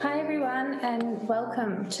and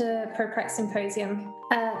welcome to ProPrac Symposium.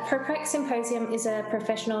 ProPrac Symposium is a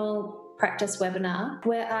professional practice webinar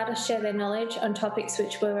where artists share their knowledge on topics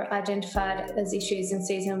which were identified as issues in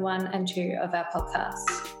Season 1 and 2 of our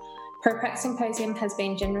podcast. ProPrac Symposium has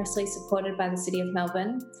been generously supported by the City of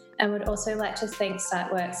Melbourne and would also like to thank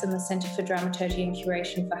Siteworks and the Centre for Dramaturgy and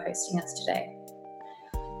Curation for hosting us today.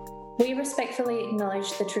 We respectfully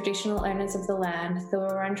acknowledge the traditional owners of the land, the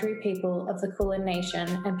Wurundjeri people of the Kulin Nation,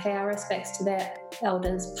 and pay our respects to their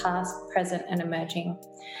elders past, present and emerging,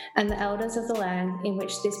 and the elders of the land in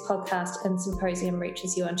which this podcast and symposium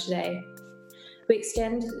reaches you on today. We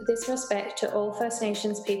extend this respect to all First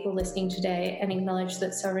Nations people listening today and acknowledge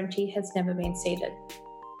that sovereignty has never been ceded.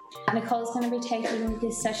 Nicole's going to be taking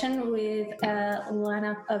this session with a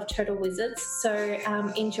lineup of total wizards, so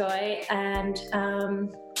enjoy and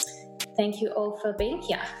thank you all for being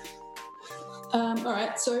here. All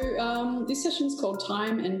right, so this session is called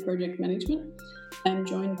Time and Project Management. I'm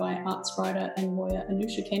joined by arts writer and lawyer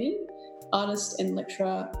Anusha Kenny, artist and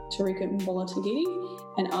lecturer Tarika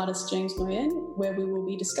Mbola-Tangiti, and artist James Nguyen, where we will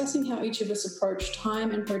be discussing how each of us approach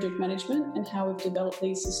time and project management and how we've developed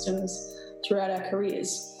these systems throughout our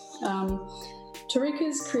careers.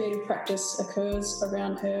 Tarika's creative practice occurs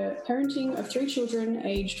around her parenting of 3 children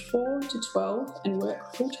aged 4 to 12 and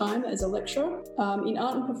work full-time as a lecturer in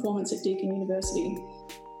art and performance at Deakin University.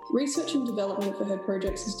 Research and development for her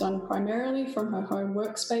projects is done primarily from her home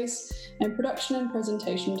workspace, and production and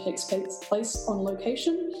presentation takes place on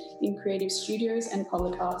location in creative studios and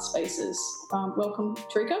public art spaces. Welcome,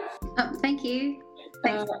 Tarika. Oh, thank you.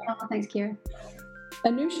 Thanks, Kira.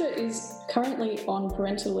 Anusha is currently on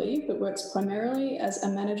parental leave but works primarily as a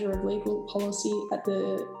manager of legal policy at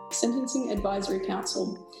the Sentencing Advisory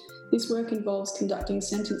Council. This work involves conducting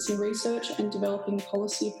sentencing research and developing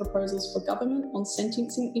policy proposals for government on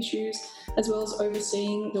sentencing issues, as well as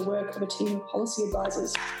overseeing the work of a team of policy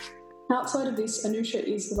advisors. Outside of this, Anusha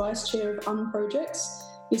is the vice chair of Projects,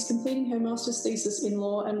 is completing her master's thesis in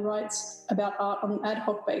law and writes about art on an ad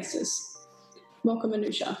hoc basis. Welcome,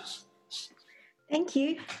 Anusha. Thank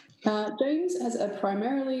you. James has a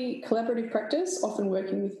primarily collaborative practice, often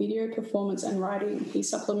working with video, performance and writing. He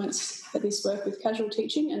supplements this work with casual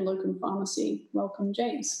teaching and locum pharmacy. Welcome,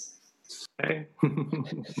 James. Hey.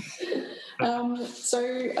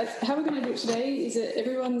 So how we're going to do it today is that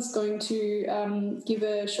everyone's going to give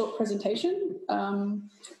a short presentation on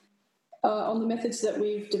the methods that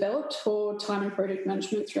we've developed for time and project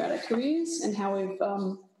management throughout our careers and how we've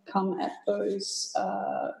come at those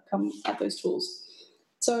tools.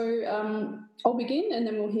 So I'll begin, and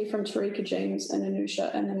then we'll hear from Tarika, James, and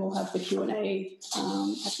Anusha, and then we'll have the Q&A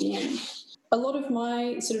at the end. A lot of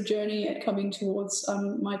my sort of journey at coming towards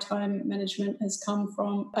my time management has come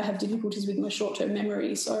from I have difficulties with my short-term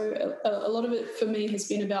memory. So a lot of it for me has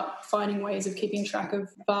been about finding ways of keeping track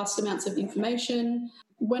of vast amounts of information.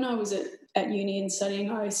 When I was at uni and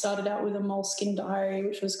studying, I started out with a Moleskine diary,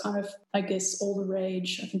 which was kind of, I guess, all the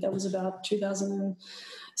rage. I think that was about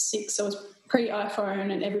 2006. So it was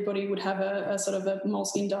pre-iPhone, and everybody would have a sort of a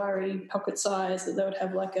Moleskine diary, pocket size, that they would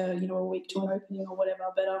have like a week to an opening or whatever.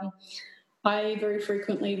 But I very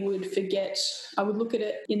frequently would forget. I would look at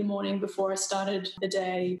it in the morning before I started the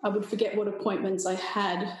day. I would forget what appointments I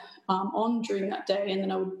had on during that day, and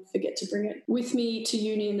then I would forget to bring it with me to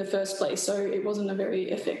uni in the first place. So it wasn't a very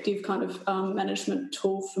effective kind of management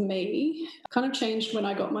tool for me. It kind of changed when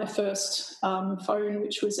I got my first phone,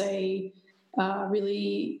 which was a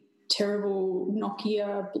really terrible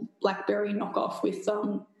Nokia BlackBerry knockoff with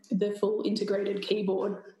the full integrated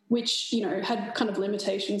keyboard, which, had kind of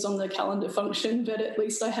limitations on the calendar function, but at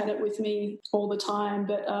least I had it with me all the time.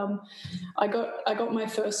 But I got my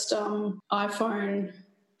first iPhone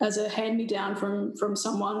as a hand-me-down from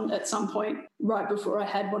someone at some point right before I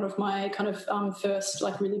had one of my kind of first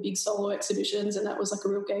like really big solo exhibitions, and that was like a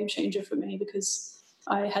real game changer for me because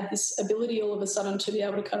I had this ability all of a sudden to be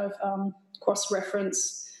able to kind of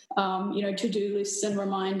cross-reference to-do lists and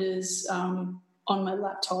reminders on my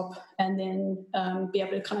laptop, and then be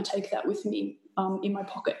able to kind of take that with me in my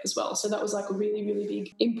pocket as well. So that was like a really, really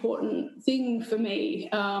big, important thing for me.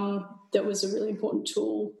 That was a really important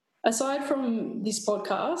tool. Aside from this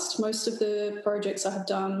podcast, most of the projects I have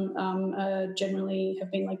done generally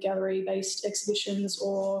have been like gallery-based exhibitions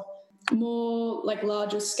or more like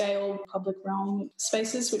larger scale public realm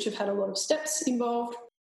spaces, which have had a lot of steps involved.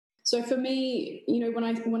 So for me,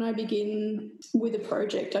 when I begin with a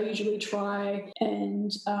project, I usually try and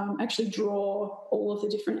actually draw all of the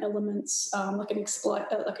different elements, like an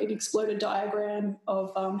exploded diagram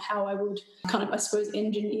of how I would kind of, I suppose,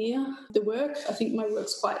 engineer the work. I think my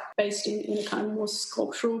work's quite based in a kind of more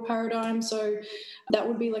sculptural paradigm. So that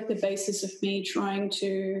would be like the basis of me trying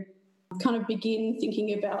to kind of begin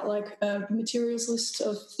thinking about like a materials list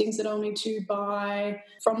of things that I'll need to buy.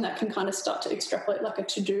 From that can kind of start to extrapolate like a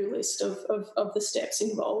to-do list of the steps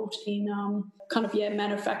involved in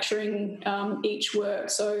manufacturing each work.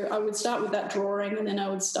 So I would start with that drawing, and then I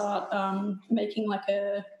would start making like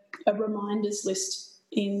a reminders list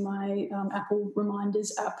in my Apple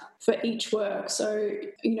Reminders app for each work. So,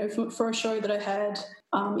 for a show that I had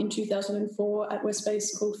in 2004 at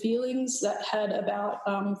Westbase called Feelings, that had about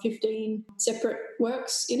 15 separate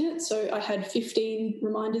works in it. So I had 15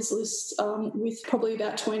 reminders lists with probably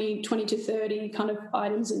about 20 to 30 kind of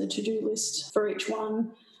items in the to-do list for each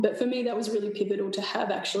one. But for me, that was really pivotal to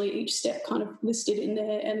have actually each step kind of listed in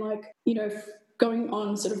there, and going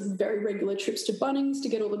on sort of very regular trips to Bunnings to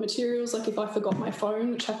get all the materials. Like if I forgot my phone,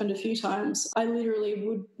 which happened a few times, I literally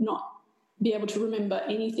would not be able to remember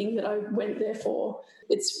anything that I went there for.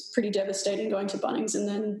 It's pretty devastating going to Bunnings and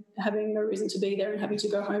then having no reason to be there and having to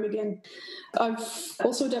go home again. I've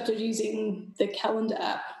also adapted using the calendar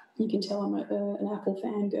app. You can tell I'm an Apple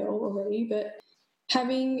fangirl already, but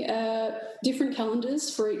having different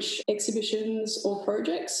calendars for each exhibitions or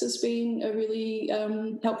projects has been a really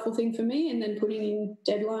helpful thing for me, and then putting in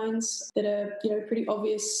deadlines that are, pretty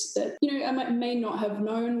obvious that, I may not have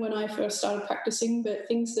known when I first started practicing, but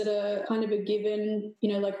things that are kind of a given,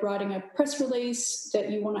 like writing a press release that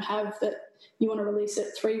you want to have, that you want to release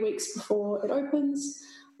it 3 weeks before it opens,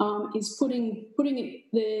 is putting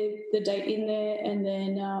the date in there, and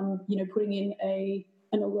then, putting in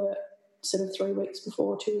an alert sort of 3 weeks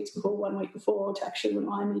before, 2 weeks before, 1 week before, to actually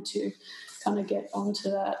remind me to kind of get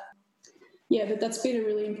onto that. Yeah, but that's been a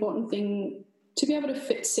really important thing to be able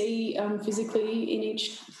to see physically in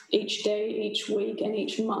each day, each week and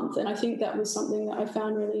each month. And I think that was something that I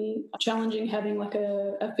found really challenging, having like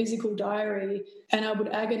a physical diary. And I would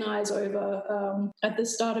agonize over at the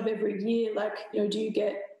start of every year, like, do you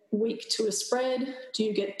get week to a spread? Do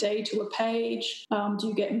you get day to a page? Do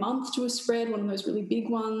you get month to a spread? One of those really big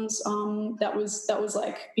ones. That was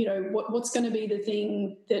like, what's going to be the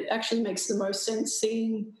thing that actually makes the most sense?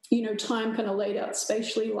 Seeing, time kind of laid out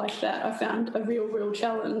spatially like that, I found a real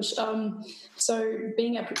challenge. So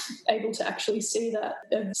being able to actually see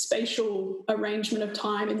that spatial arrangement of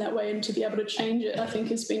time in that way and to be able to change it, I think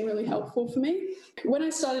has been really helpful for me. When I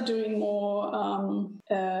started doing more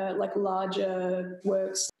like larger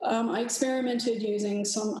works, I experimented using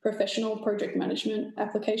some professional project management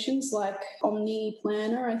applications like Omni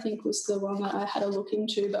Planner, I think was the one that I had a look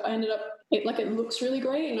into, but I ended up, it looks really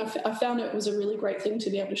great, and I found it was a really great thing to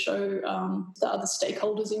be able to show the other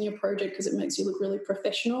stakeholders in your project, because it makes you look really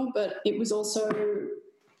professional. But it was also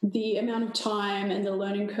the amount of time and the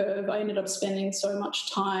learning curve. I ended up spending so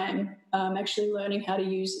much time actually learning how to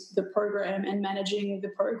use the program and managing the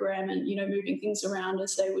program and, moving things around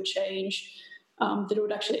as they would change, that it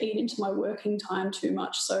would actually eat into my working time too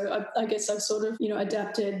much. So I guess I've sort of,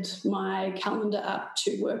 adapted my calendar app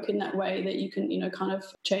to work in that way, that you can, kind of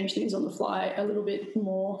change things on the fly a little bit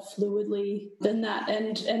more fluidly than that.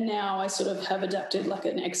 And now I sort of have adapted like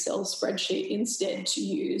an Excel spreadsheet instead to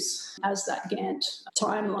use as that Gantt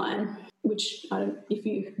timeline, which if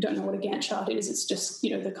you don't know what a Gantt chart is, it's just,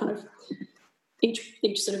 the kind of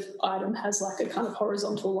each sort of item has like a kind of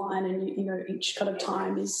horizontal line, and each kind of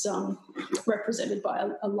time is represented by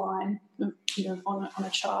a line, on a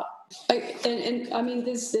chart. And I mean,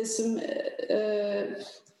 there's some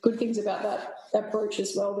good things about that approach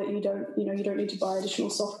as well, that you don't need to buy additional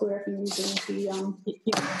software if you're using the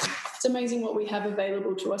it's amazing what we have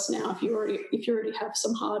available to us now. If you already have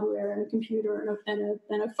some hardware and a computer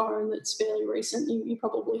and a phone that's fairly recent, you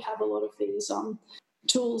probably have a lot of these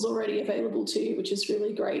tools already available to you, which is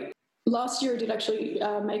really great. Last year I did actually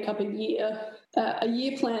make up a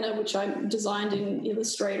year planner, which I designed in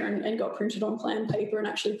Illustrator and got printed on plan paper and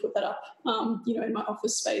actually put that up, in my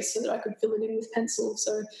office space so that I could fill it in with pencil.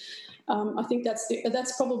 So I think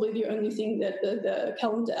that's probably the only thing that the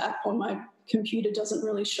calendar app on my computer doesn't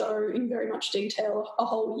really show in very much detail a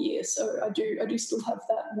whole year. So I do still have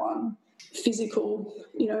that one physical,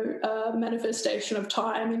 manifestation of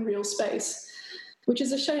time in real space, which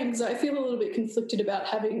is a shame, because I feel a little bit conflicted about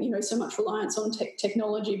having, so much reliance on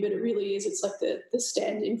technology, but it really is. It's like the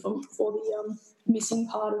stand-in for the missing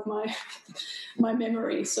part of my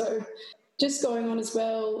memory. So just going on as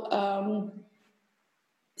well,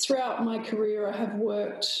 throughout my career, I have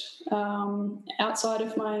worked outside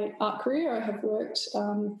of my art career. I have worked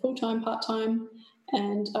full-time, part-time,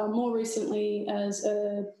 and more recently as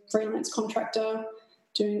a freelance contractor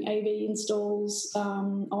doing AV installs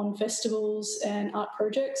on festivals and art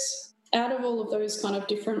projects. Out of all of those kind of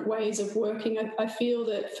different ways of working, I feel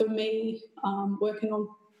that for me, working on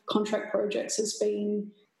contract projects has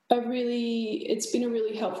been it's been a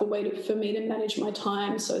really helpful way for me to manage my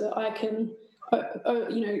time so that I can,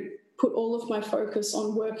 put all of my focus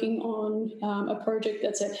on working on a project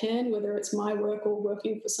that's at hand, whether it's my work or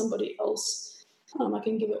working for somebody else. I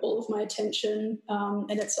can give it all of my attention,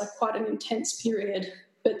 and it's like quite an intense period.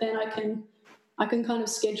 But then I can kind of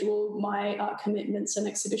schedule my art commitments and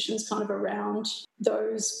exhibitions kind of around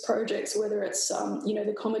those projects, whether it's,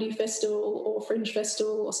 the comedy festival or fringe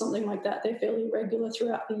festival or something like that. They're fairly regular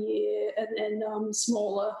throughout the year, and then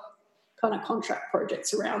smaller kind of contract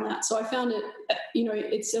projects around that. So I found it,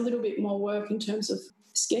 it's a little bit more work in terms of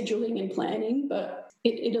scheduling and planning, but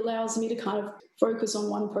it allows me to kind of focus on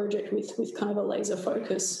one project with kind of a laser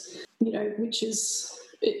focus, which is...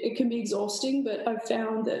 It can be exhausting, but I've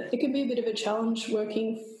found that it can be a bit of a challenge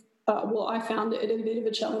working. I found it a bit of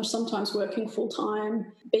a challenge sometimes working full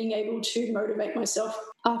time, being able to motivate myself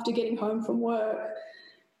after getting home from work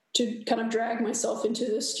to kind of drag myself into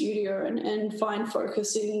the studio and find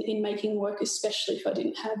focus in making work, especially if I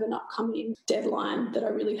didn't have an upcoming deadline that I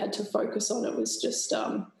really had to focus on. It was just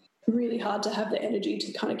really hard to have the energy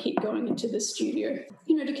to kind of keep going into the studio.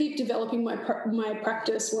 To keep developing my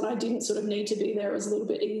practice when I didn't sort of need to be there was a little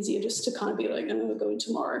bit easier, just to kind of be like, I'm going to go in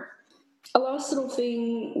tomorrow. A last little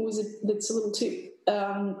thing that's a little tip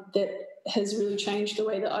that has really changed the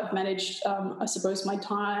way that I've managed, I suppose, my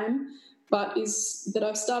time, but is that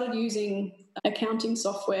I've started using accounting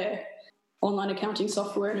software, online accounting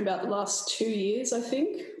software, in about the last 2 years, I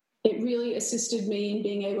think. It really assisted me in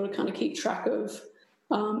being able to kind of keep track of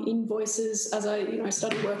invoices as I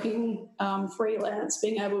started working freelance,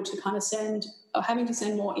 being able to kind of having to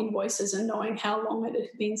send more invoices and knowing how long it had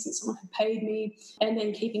been since someone had paid me, and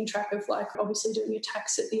then keeping track of, like, obviously doing a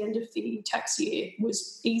tax at the end of the tax year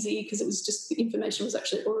was easy because it was just the information was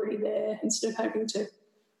actually already there instead of having to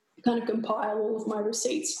kind of compile all of my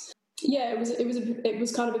receipts. Yeah, it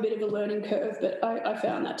was kind of a bit of a learning curve, but I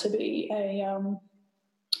found that to be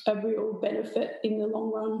a real benefit in the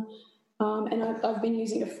long run. And I've been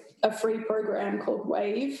using a free program called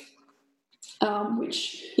Wave,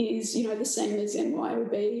 which is, the same as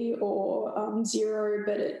MYOB or Xero,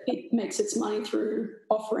 but it makes its money through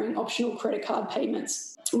offering optional credit card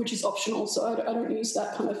payments, which is optional. So I don't use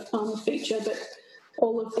that kind of feature, but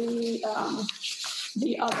all of the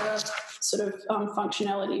other sort of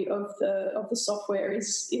functionality of the software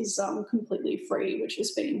is completely free, which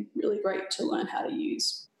has been really great to learn how to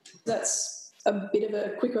use. That's a bit of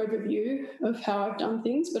a quick overview of how I've done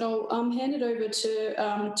things, but I'll hand it over to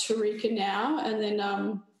Tarika now, and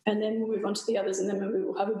then we'll move on to the others, and then maybe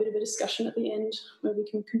we'll have a bit of a discussion at the end where we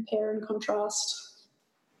can compare and contrast.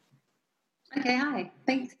 Okay, hi.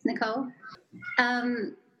 Thanks, Nicole.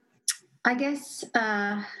 I guess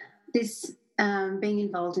this being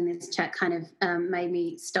involved in this chat kind of made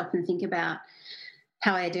me stop and think about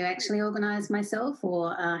how I do actually organise myself,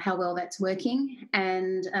 or how well that's working.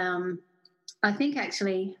 And I think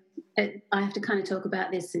actually I have to kind of talk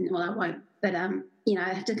about this, I won't, but I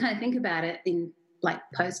have to kind of think about it in like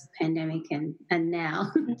post-pandemic and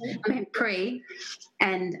now, I mean pre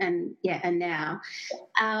and now,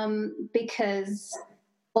 because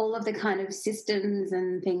all of the kind of systems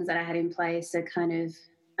and things that I had in place are kind of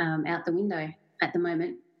out the window at the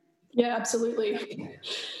moment. Yeah, absolutely.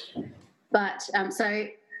 But so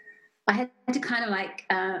I had to kind of like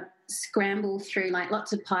scramble through like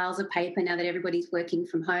lots of piles of paper now that everybody's working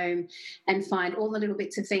from home, and find all the little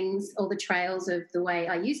bits of things, all the trails of the way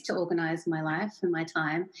I used to organise my life and my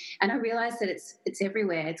time. And I realised that it's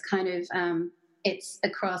everywhere. It's kind of it's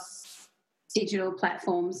across digital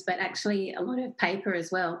platforms, but actually a lot of paper as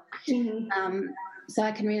well. Mm-hmm. So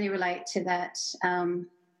I can really relate to that,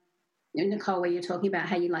 Nicole, where you're talking about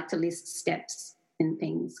how you like to list steps and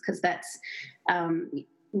things, because that's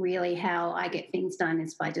really how I get things done,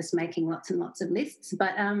 is by just making lots and lots of lists.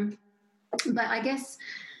 But I guess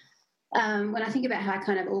when I think about how I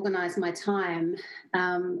kind of organise my time,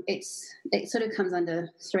 it sort of comes under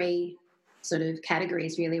three sort of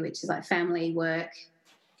categories really, which is like family, work,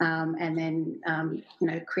 and then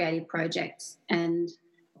creative projects. And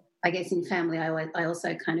I guess in family, I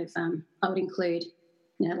also kind of I would include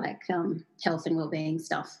like health and wellbeing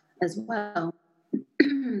stuff as well.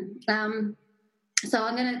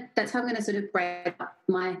 So that's how I'm going to sort of break up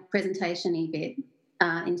my presentation a bit.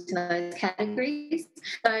 into those categories.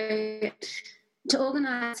 So to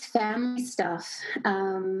organise family stuff,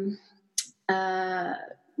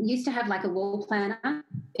 used to have like a wall planner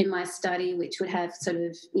in my study, which would have sort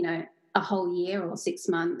of, a whole year or 6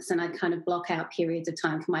 months, and I'd kind of block out periods of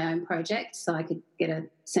time for my own projects so I could get a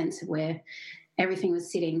sense of where everything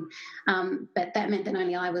was sitting. But that meant that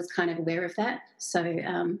only I was kind of aware of that. So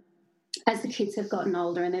as the kids have gotten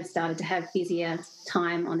older and they've started to have busier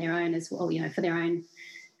time on their own as well, for their own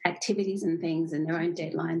activities and things and their own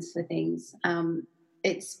deadlines for things,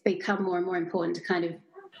 it's become more and more important to kind of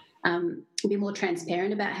be more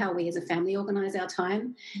transparent about how we as a family organise our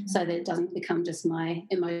time, so that it doesn't become just my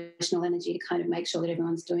emotional energy to kind of make sure that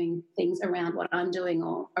everyone's doing things around what I'm doing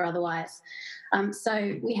or otherwise.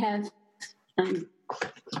 So we have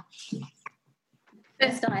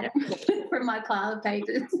first item from my pile of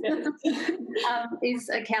papers is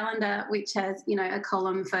a calendar which has, a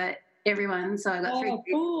column for everyone. So I've got 3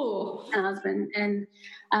 kids, a husband, and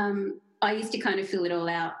I used to kind of fill it all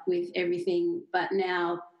out with everything, but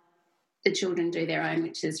now the children do their own,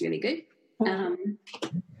 which is really good.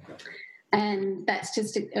 And that's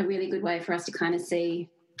just a really good way for us to kind of see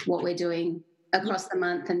what we're doing across the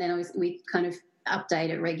month, and then we kind of update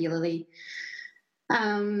it regularly.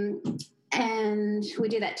 And we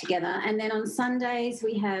do that together. And then on Sundays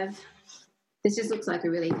we have, this just looks like a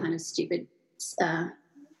really kind of stupid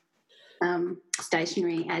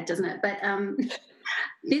stationery ad, doesn't it? But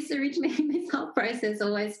this whole process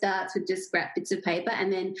always starts with just scrap bits of paper,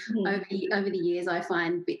 and then over the years I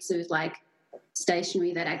find bits of like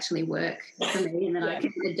stationery that actually work for me, and then I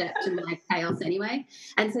can adapt to my chaos anyway.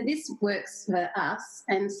 And so this works for us,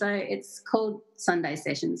 and so it's called Sunday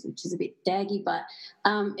Sessions, which is a bit daggy, but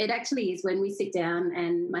it actually is when we sit down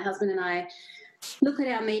and my husband and I look at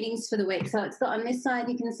our meetings for the week. So it's got, on this side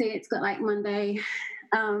you can see it's got like Monday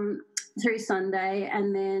through Sunday,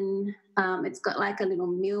 and then it's got like a little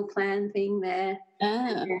meal plan thing there,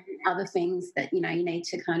 and other things that you need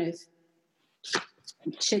to kind of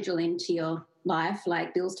schedule into your life,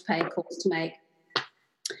 like bills to pay, calls to make,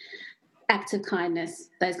 acts of kindness,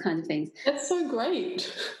 those kinds of things. That's so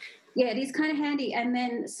great. Yeah, it is kind of handy. And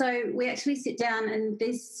then so we actually sit down, and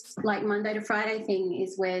this like Monday to Friday thing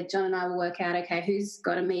is where John and I will work out, okay, who's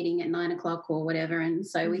got a meeting at 9 o'clock or whatever, and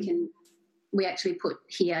so we actually put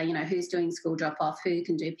here, who's doing school drop-off, who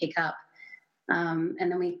can do pick-up, and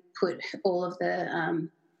then we put all of the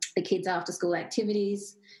kids' after-school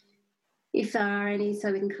activities, if there are any, so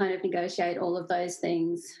we can kind of negotiate all of those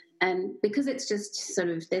things. And because it's just sort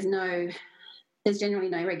of there's generally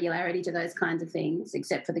no regularity to those kinds of things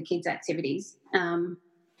except for the kids' activities.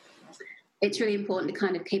 It's really important to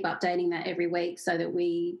kind of keep updating that every week so that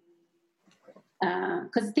we,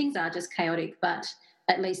 because things are just chaotic, but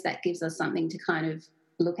at least that gives us something to kind of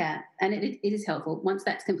look at, and it is helpful. Once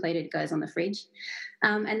that's completed, it goes on the fridge.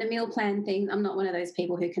 And the meal plan thing, I'm not one of those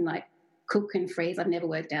people who can like cook and freeze. I've never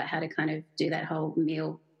worked out how to kind of do that whole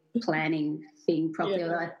meal planning thing properly.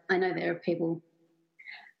 Yeah. I know there are people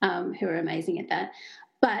who are amazing at that,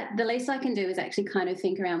 but the least I can do is actually kind of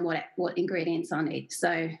think around what ingredients I need.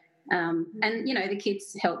 So and the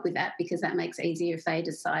kids help with that because that makes it easier if they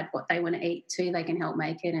decide what they want to eat too. They can help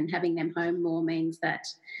make it, and having them home more means that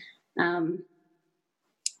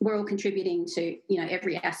we're all contributing to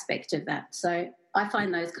every aspect of that. So I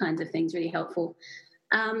find those kinds of things really helpful.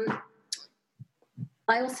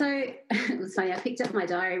 I also, it was funny, I picked up my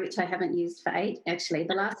diary, which I haven't used for 8, actually.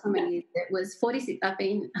 The last time I used it was 46. I've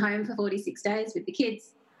been home for 46 days with the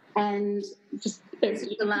kids, and just this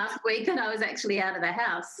was the last week that I was actually out of the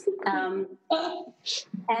house.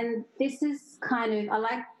 And this is kind of, I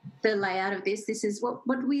like the layout of this. This is, what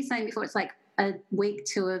were you saying before? It's like a week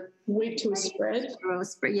to a spread.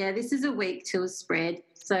 Yeah, this is a week to a spread.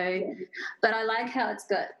 So, but I like how it's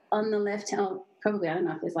got on the left, probably, I don't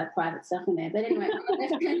know if there's like private stuff in there, but anyway, on the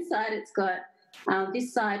left-hand side, it's got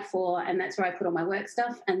this side for, and that's where I put all my work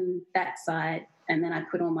stuff, and that side, and then I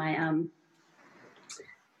put all my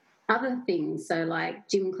other things, so like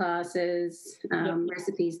gym classes,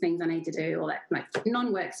 recipes, things I need to do, all that, like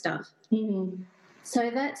non-work stuff. Mm-hmm.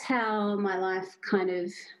 So that's how my life kind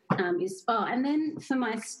of is. Oh, and then for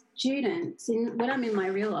my students, when I'm in my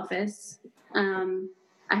real office,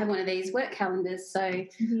 I have one of these work calendars, so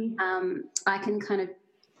I can kind of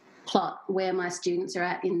plot where my students are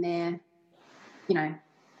at in their,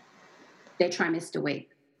 their trimester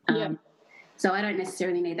week. So I don't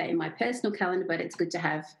necessarily need that in my personal calendar, but it's good to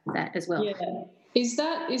have that as well. Yeah. Is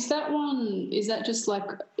that just like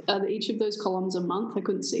each of those columns a month? I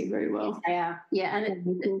couldn't see very well. Yeah,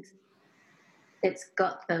 and it's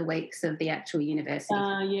got the weeks of the actual university.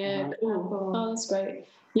 Yeah. Oh, that's great.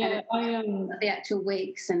 Yeah, the actual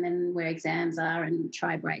weeks and then where exams are and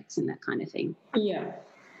try breaks and that kind of thing. Yeah.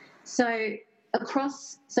 So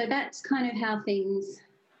that's kind of how things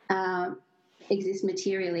exist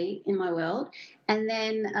materially in my world. And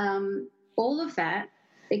then all of that,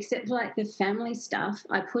 except like the family stuff,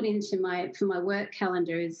 I put into for my work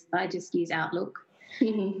calendar is I just use Outlook,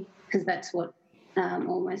 because that's what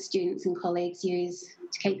all my students and colleagues use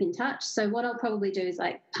to keep in touch. So what I'll probably do is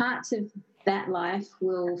like parts of that life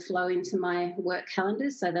will flow into my work calendar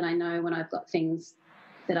so that I know when I've got things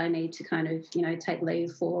that I need to kind of, take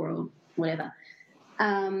leave for or whatever.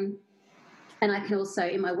 And I can also,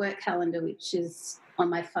 in my work calendar, which is on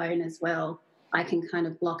my phone as well, I can kind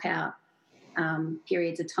of block out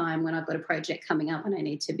periods of time when I've got a project coming up and I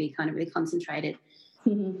need to be kind of really concentrated,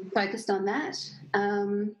 focused on that.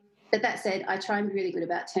 But that said, I try and be really good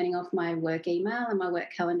about turning off my work email and my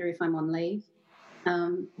work calendar if I'm on leave,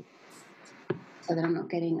 so that I'm not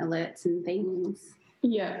getting alerts and things.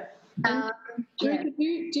 Yeah. Do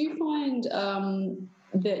you find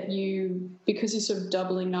that because you're sort of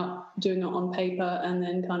doubling up, doing it on paper and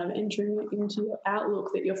then kind of entering it into your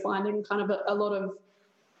Outlook, that you're finding kind of a lot of,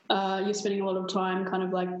 you're spending a lot of time kind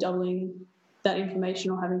of like doubling that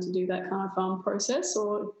information or having to do that kind of process,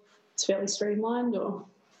 or it's fairly streamlined, or?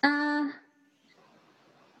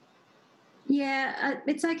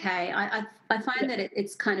 It's okay. I find that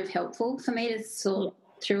it's kind of helpful for me to sort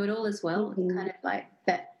through it all as well. Kind of like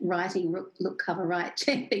that writing look cover right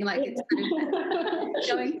check thing, like it's kind of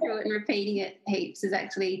going through it and repeating it heaps is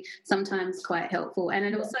actually sometimes quite helpful, and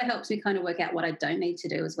it also helps me kind of work out what I don't need to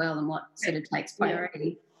do as well and what sort of takes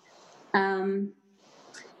priority. But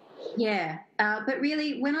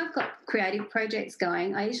really, when I've got creative projects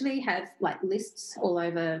going, I usually have like lists all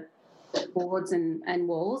over boards and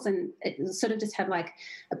walls, and it sort of just have like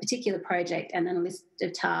a particular project and then a list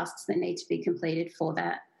of tasks that need to be completed for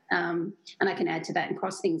that, and I can add to that and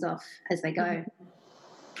cross things off as they go.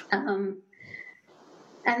 And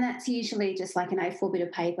that's usually just like an A4 bit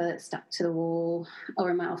of paper that's stuck to the wall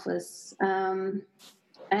or in my office. And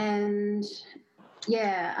then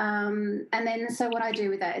so what I do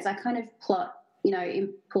with that is I kind of plot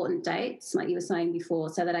important dates, like you were saying before,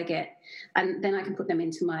 so that I get, and then I can put them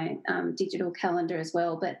into my digital calendar as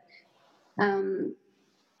well. But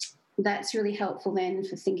that's really helpful then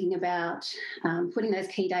for thinking about putting those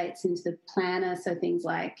key dates into the planner. So things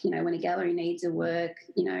like, when a gallery needs a work,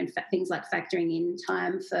 and things like factoring in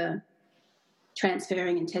time for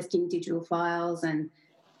transferring and testing digital files and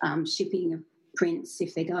shipping of prints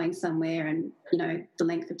if they're going somewhere, and, the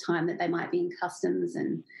length of time that they might be in customs,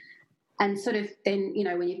 and sort of then,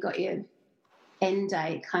 when you've got your end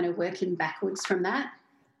date, kind of working backwards from that.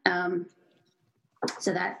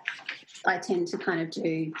 So that I tend to kind of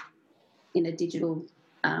do in a digital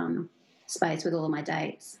space with all of my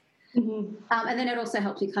dates. And then it also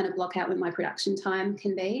helps me kind of block out when my production time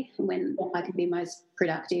can be, when I can be most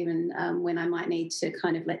productive, and when I might need to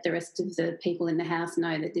kind of let the rest of the people in the house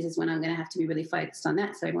know that this is when I'm going to have to be really focused on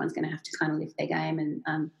that. So everyone's going to have to kind of lift their game, and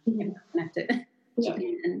everyone's going to have to chip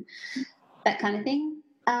in and that kind of thing.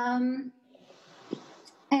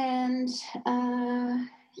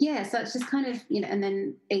 So it's just kind of, and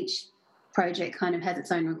then each project kind of has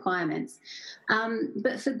its own requirements.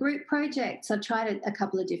 But for group projects, I've tried a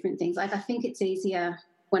couple of different things. Like I think it's easier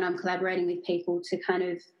when I'm collaborating with people to kind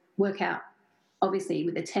of work out, obviously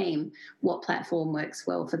with a team, what platform works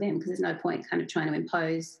well for them, because there's no point kind of trying to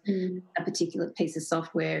impose a particular piece of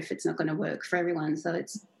software if it's not going to work for everyone. So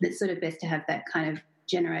it's sort of best to have that kind of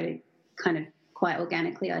generated kind of quite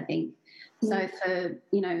organically, I think. So for,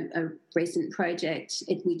 a recent project,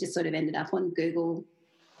 we just sort of ended up on Google,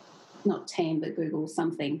 not Team, but Google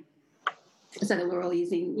something, so that we're all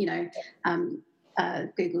using,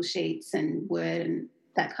 Google Sheets and Word and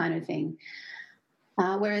that kind of thing.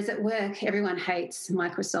 Whereas at work, everyone hates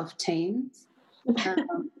Microsoft Teams.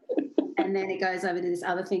 And then it goes over to this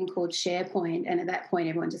other thing called SharePoint, and at that point,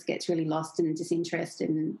 everyone just gets really lost and disinterested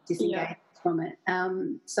and disengaged from it.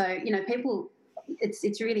 So, people, it's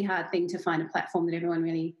a really hard thing to find a platform that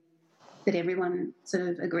everyone sort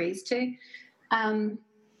of agrees to.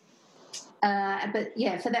 But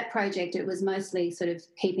for that project, it was mostly sort of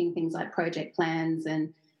keeping things like project plans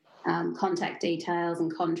and contact details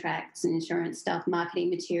and contracts and insurance stuff, marketing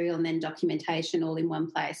material, and then documentation all in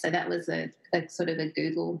one place. So that was a sort of a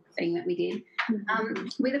Google thing that we did.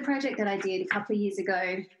 With a project that I did a couple of years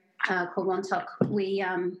ago called Montauk, I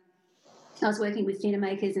was working with theatre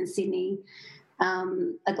makers in Sydney,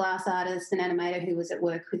 a glass artist, an animator who was at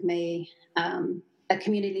work with me, a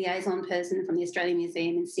community liaison person from the Australian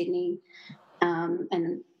Museum in Sydney,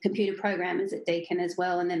 and computer programmers at Deakin as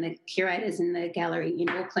well, and then the curators in the gallery in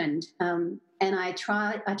Auckland. And I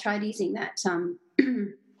tried using that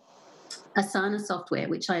Asana software,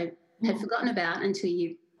 which I had forgotten about until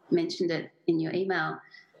you mentioned it in your email,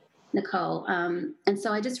 Nicole. And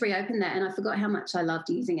so I just reopened that, and I forgot how much I loved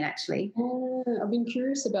using it, actually. I've been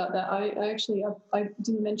curious about that. I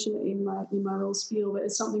didn't mention it in my little spiel, but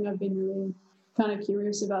it's something I've been really kind of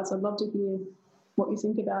curious about. So I'd love to hear what you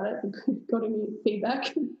think about it. Got any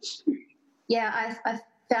feedback? Yeah, I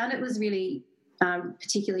found it was really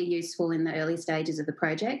particularly useful in the early stages of the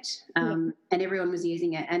project, and everyone was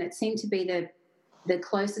using it, and it seemed to be the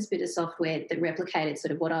closest bit of software that replicated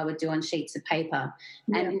sort of what I would do on sheets of paper,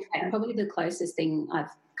 and in fact probably the closest thing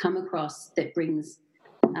I've come across that brings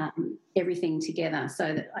everything together,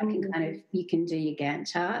 so that I can kind of, you can do your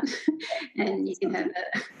Gantt chart and you can have it,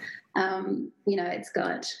 it's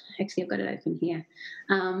got, actually I've got it open here,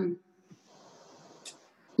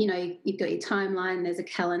 you've got your timeline, there's a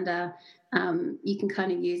calendar, you can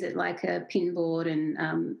kind of use it like a pinboard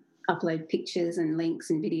and upload pictures and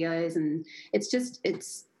links and videos, and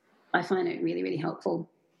I find it really, really helpful.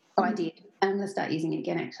 I did. I'm going to start using it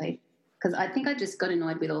again, actually, because I think I just got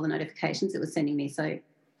annoyed with all the notifications it was sending me. So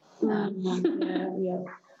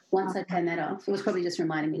once I turned that off, it was probably just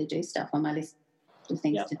reminding me to do stuff on my list of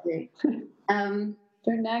things to do. Don't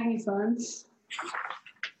nag me, phones.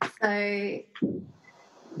 So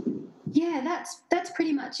yeah, that's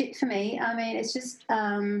pretty much it for me. I mean, it's just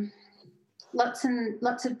lots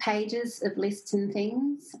of pages of lists and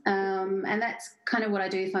things, and that's kind of what I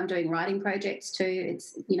do if I'm doing writing projects too.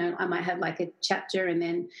 It's, I might have like a chapter and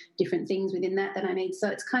then different things within that I need. So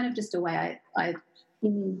it's kind of just a way I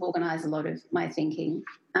organise a lot of my thinking.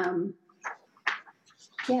 I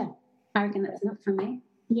reckon that's enough from me.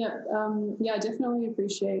 I definitely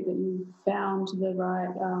appreciate that you found the right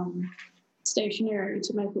stationery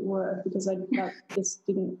to make it work, because I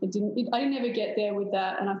didn't ever get there with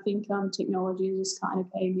that, and I think technology just kind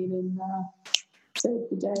of came in and saved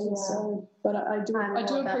the day. Yeah. So, but I do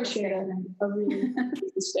appreciate it. I really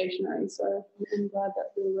appreciate the stationery, so I'm glad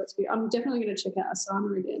that really works for you. I'm definitely going to check out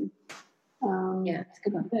Asana again. It's a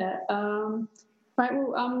good one. Yeah. Right.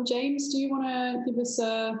 Well, James, do you want to give us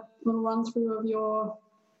a little run through of your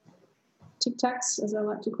Tic Tacs, as I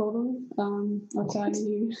like to call them? Like how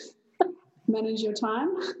you manage your time?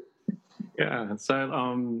 Yeah,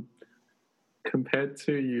 so compared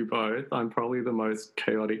to you both, I'm probably the most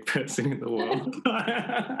chaotic person in the world.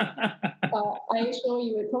 I assure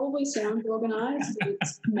you, it probably sounds organised.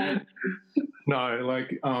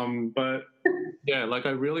 No, but yeah, I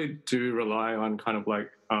really do rely on kind of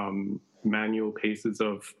manual pieces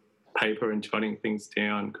of paper and jotting things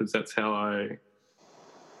down, because that's how I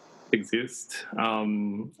exist.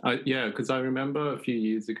 Because I remember a few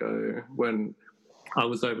years ago when I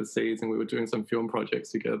was overseas and we were doing some film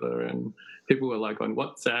projects together, and people were on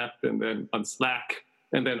WhatsApp and then on Slack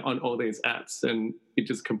and then on all these apps, and it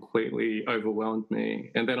just completely overwhelmed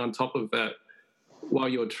me. And then on top of that, while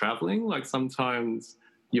you're traveling, sometimes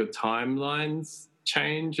your timelines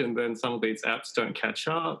change and then some of these apps don't catch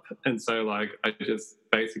up. And so I just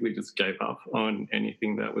basically just gave up on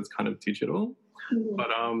anything that was kind of digital. Mm-hmm.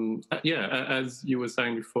 But as you were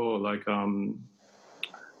saying before,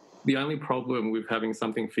 the only problem with having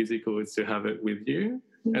something physical is to have it with you.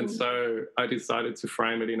 Mm-hmm. And so I decided to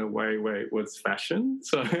frame it in a way where it was fashion.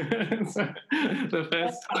 So the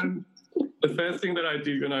first thing that I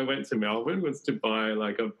did when I went to Melbourne was to buy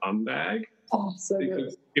a bum bag. Oh, so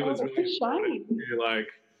good. It was really shiny to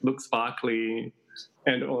look sparkly,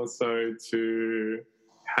 and also to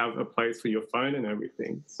have a place for your phone and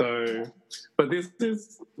everything. So, but this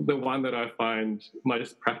is the one that I find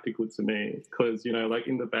most practical to me, because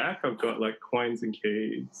in the back I've got coins and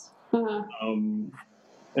keys, and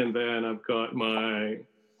then I've got my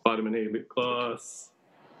vitamin E lip gloss,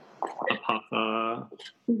 a puffer,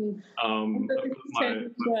 my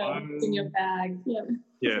phone in your bag,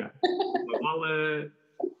 my wallet,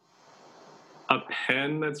 a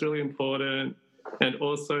pen that's really important, and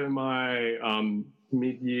also my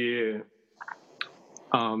mid-year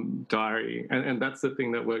diary, and that's the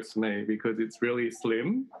thing that works for me, because it's really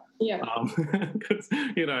slim. Because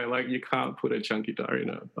you can't put a chunky diary in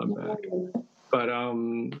a bum bag.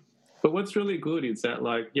 But what's really good is that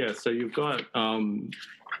so you've got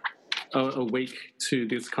a week to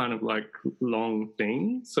this kind of long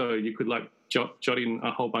thing, so you could jot in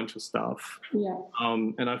a whole bunch of stuff.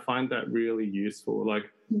 And I find that really useful.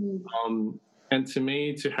 And to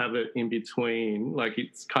me, to have it in between,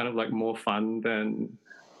 it's kind of more fun than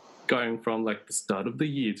going from like the start of the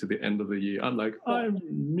year to the end of the year. I'm like, I'm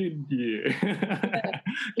mid-year.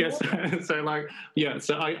 So like, yeah,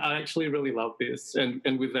 so I actually really love this, and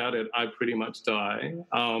without it, I pretty much die.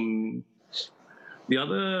 The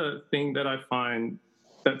other thing that I find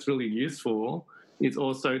that's really useful is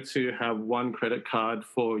also to have one credit card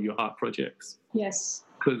for your art projects. Yes.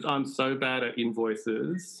 Because I'm so bad at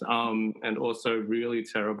invoices, and also really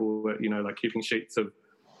terrible at, like keeping sheets of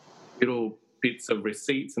little bits of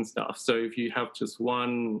receipts and stuff. So if you have just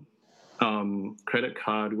one credit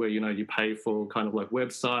card where, you pay for kind of like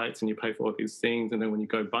websites and you pay for all these things, and then when you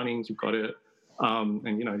go Bunnings, you've got it,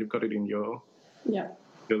 and, you've got it in your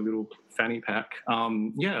little fanny pack.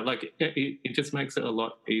 Like it just makes it a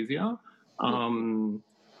lot easier.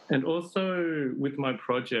 And also with my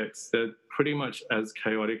projects, they're pretty much as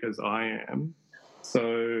chaotic as I am.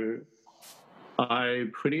 So I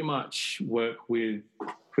pretty much work with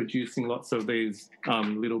producing lots of these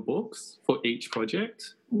little books for each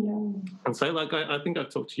project. Yeah. And so like I think I've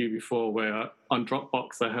talked to you before where on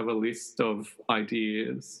Dropbox I have a list of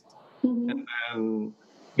ideas. And then,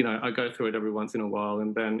 I go through it every once in a while,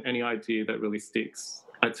 and then any idea that really sticks,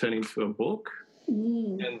 I turn into a book.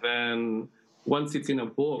 And then once it's in a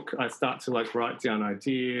book, I start to like write down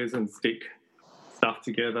ideas and stick stuff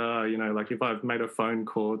together. Like if I've made a phone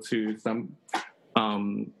call to some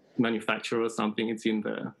manufacturer or something, it's in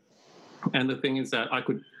there. And the thing is that I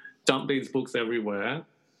could dump these books everywhere,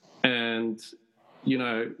 and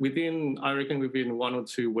within 1 or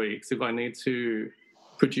 2 weeks, if I need to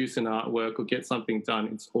produce an artwork or get something done,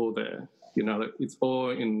 it's all there. It's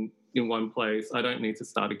all in one place. I don't need to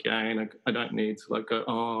start again. I don't need to like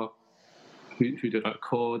go, who did I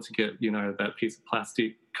call to get that piece of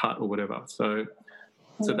plastic cut or whatever. So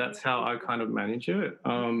that's how I kind of manage it.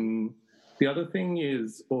 The other thing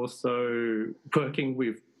is also working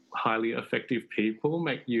with highly effective people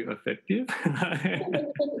make you effective.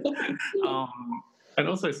 And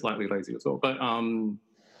also slightly lazy as well. But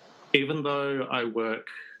even though I work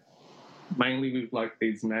mainly with like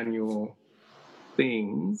these manual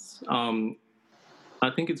things, I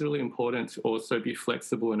think it's really important to also be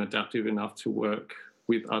flexible and adaptive enough to work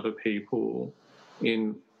with other people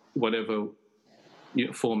in whatever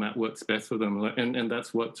format works best for them. And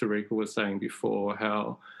that's what Tarika was saying before,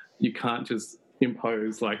 how you can't just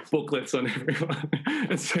impose like booklets on everyone,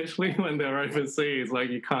 especially when they're overseas. Like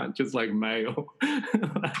you can't just like mail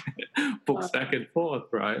books back and forth,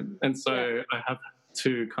 right? And so I have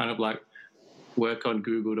to kind of like work on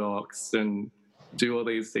Google Docs and do all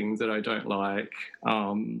these things that I don't like.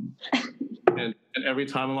 And every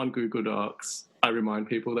time I'm on Google Docs, I remind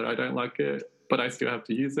people that I don't like it, but I still have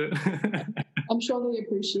to use it. I'm sure they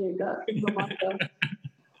appreciate that reminder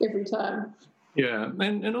every time. Yeah,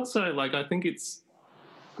 and also like I think it's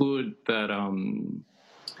good that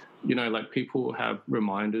like people have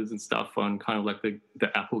reminders and stuff on kind of like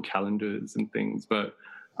the Apple calendars and things, but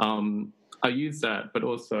I use that, but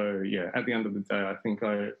also at the end of the day I think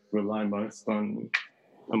I rely most on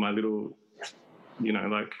my little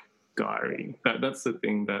like diary. That's the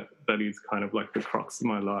thing that is kind of like the crux of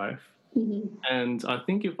my life. And I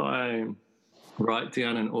think if I write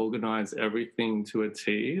down and organize everything to a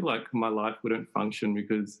T, like my life wouldn't function,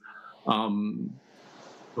 because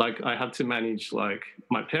like I have to manage like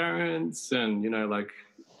my parents, and like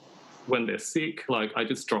when they're sick, like I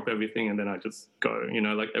just drop everything and then I just go,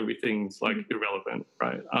 like everything's like irrelevant,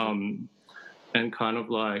 right? And kind of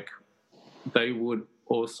like they would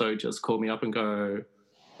also just call me up and go,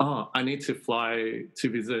 oh, I need to fly to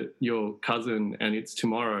visit your cousin and it's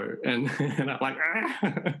tomorrow. And I'm like,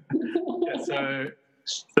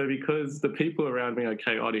 So because the people around me are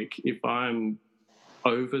chaotic, if I'm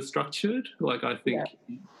over-structured, like I think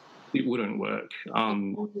it wouldn't work.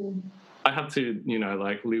 I have to,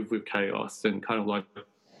 like live with chaos and kind of like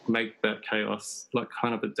make that chaos like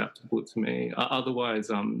kind of adaptable to me. Otherwise,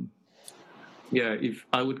 if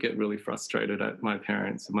I would get really frustrated at my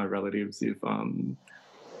parents and my relatives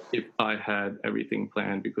if I had everything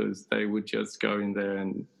planned, because they would just go in there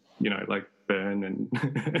and, like burn, and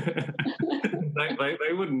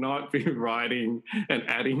they would not be writing and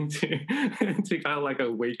adding to kind of like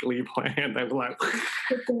a weekly plan. They were like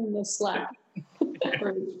put them in the Slack.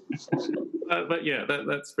 But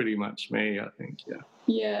that's pretty much me, I think.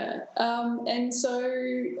 And so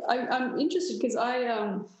I'm interested, because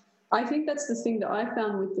I think that's the thing that I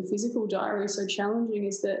found with the physical diary so challenging,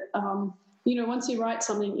 is that once you write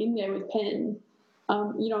something in there with pen, I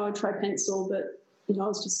would try pencil, but I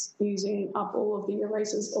was just using up all of the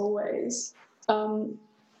erasers always.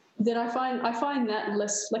 then I find that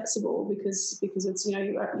less flexible because it's, you know,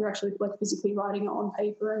 you're actually like physically writing it on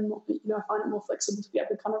paper, and, you know, I find it more flexible to be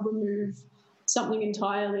able to kind of remove something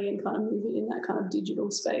entirely and kind of move it in that kind of digital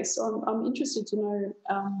space. So I'm interested to know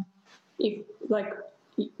if like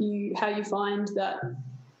how you find that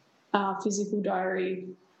physical diary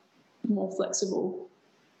more flexible.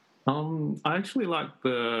 I actually like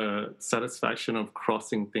the satisfaction of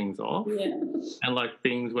crossing things off, and like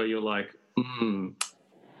things where you're like, I'm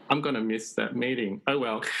going to miss that meeting. Oh,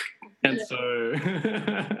 well. And so,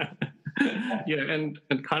 and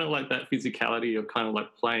kind of like that physicality of kind of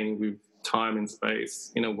like playing with time and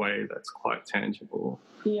space in a way that's quite tangible.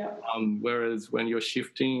 Yeah. Whereas when you're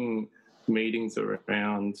shifting meetings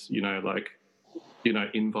around, you know, like, you know,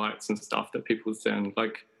 invites and stuff that people send,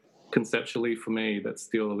 like conceptually for me, that's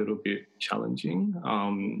still a little bit challenging.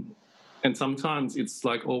 And sometimes it's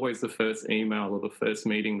like always the first email or the first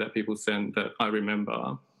meeting that people send that I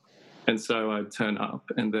remember. And so I turn up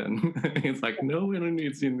and then it's like, no one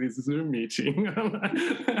is in this Zoom meeting.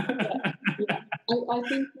 I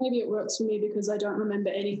think maybe it works for me because I don't remember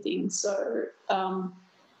anything. So,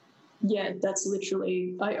 that's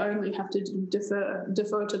literally, I only have to defer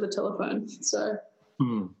to the telephone. So,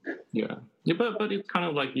 but it's kind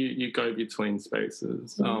of like you go between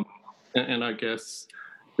spaces. And I guess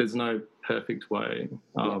there's no perfect way.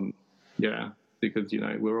 Because, you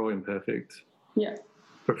know, we're all imperfect. Yeah.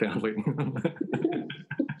 Profoundly.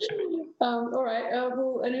 All right.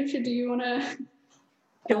 Well, Anusha, do you want to?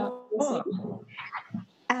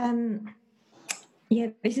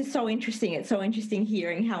 This is so interesting. It's so interesting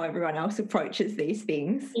hearing how everyone else approaches these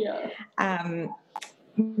things. Yeah.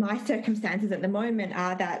 My circumstances at the moment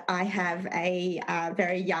are that I have a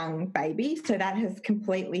very young baby, so that has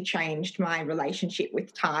completely changed my relationship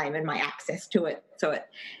with time and my access to it. So it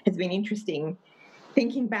has been interesting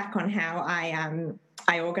thinking back on how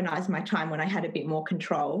I organised my time when I had a bit more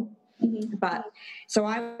control. Mm-hmm. But so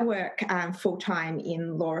I work full-time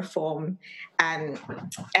in law reform, and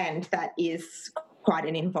that is quite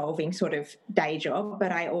an involving sort of day job,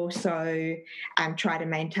 but I also try to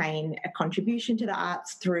maintain a contribution to the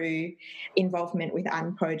arts through involvement with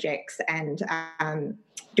projects and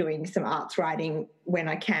doing some arts writing when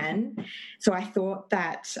I can. So I thought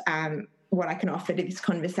that what I can offer to this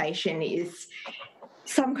conversation is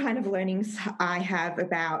some kind of learnings I have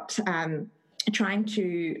about trying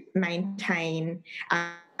to maintain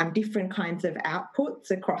different kinds of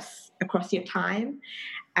outputs across your time.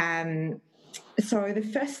 So the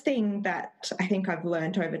first thing that I think I've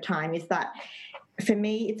learned over time is that for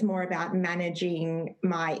me, it's more about managing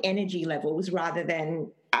my energy levels rather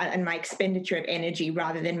than and my expenditure of energy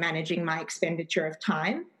rather than managing my expenditure of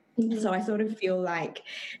time. Mm-hmm. So I sort of feel like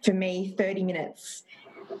for me, 30 minutes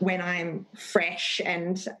when I'm fresh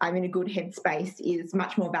and I'm in a good headspace is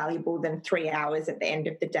much more valuable than 3 hours at the end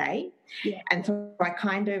of the day. Yeah. And so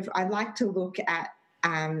I like to look at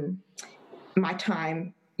my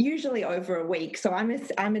time usually over a week. So I'm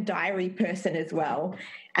a diary person as well.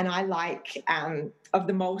 And I like of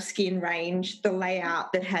the Moleskine range, the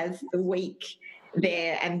layout that has the week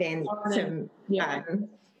there and then some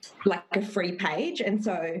like a free page. And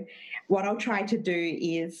so what I'll try to do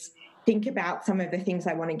is think about some of the things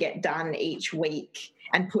I want to get done each week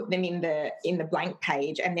and put them in the blank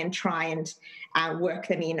page, and then try and work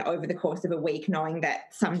them in over the course of a week, knowing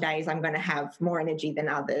that some days I'm going to have more energy than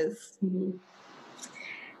others. Mm-hmm.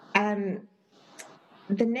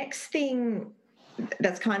 The next thing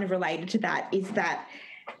that's kind of related to that is that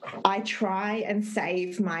I try and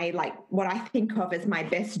save my, like, what I think of as my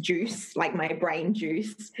best juice, like my brain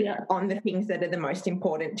juice, on the things that are the most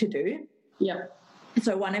important to do. Yeah.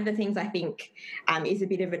 So one of the things I think is a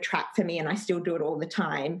bit of a trap for me, and I still do it all the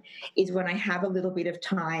time, is when I have a little bit of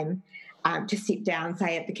time to sit down,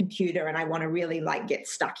 say, at the computer, and I want to really, like, get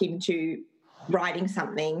stuck into writing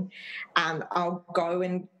something, I'll go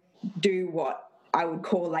and do what I would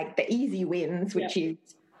call like the easy wins, which is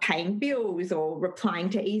paying bills or replying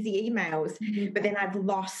to easy emails. Mm-hmm. But then I've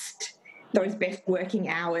lost those best working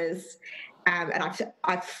hours, and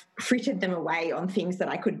I've frittered them away on things that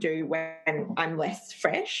I could do when I'm less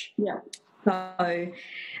fresh. Yeah. So,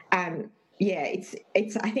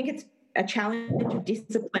 it's I think it's a challenge of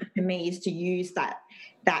discipline for me is to use that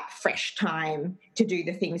fresh time to do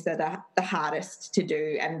the things that are the hardest to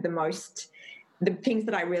do and the things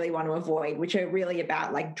that I really want to avoid, which are really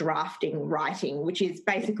about like drafting, writing, which is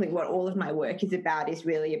basically what all of my work is about, is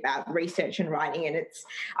really about research and writing. And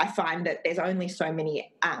I find that there's only so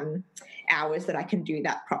many hours that I can do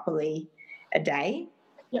that properly a day.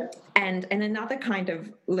 Yeah. And another kind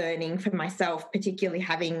of learning for myself, particularly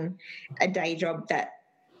having a day job that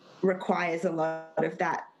requires a lot of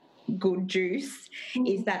that good juice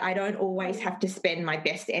is that I don't always have to spend my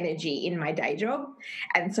best energy in my day job.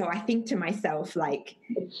 And so I think to myself, like,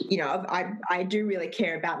 you know, I do really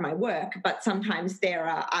care about my work, but sometimes there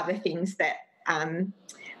are other things that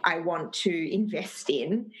I want to invest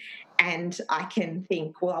in, and I can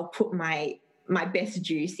think, well, I'll put my best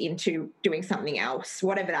juice into doing something else,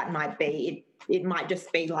 whatever that might be. It might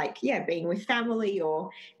just be like, being with family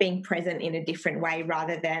or being present in a different way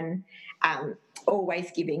rather than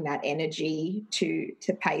always giving that energy to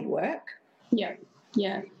paid work. Yeah.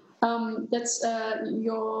 That's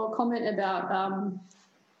your comment about,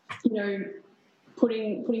 you know,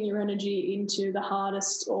 putting your energy into the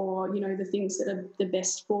hardest or, you know, the things that are the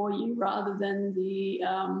best for you rather than the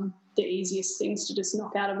easiest things to just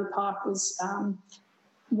knock out of the park was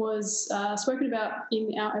spoken about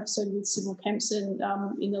in our episode with Sybil Kempson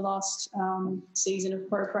in the last season of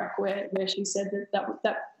ProPrac, where she said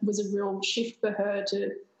that was a real shift for her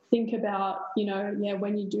to think about, you know,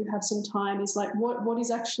 when you do have some time, is like what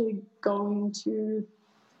is actually going to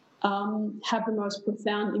have the most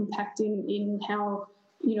profound impact in how,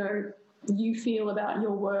 you know, you feel about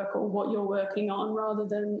your work or what you're working on, rather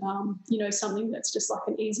than you know, something that's just like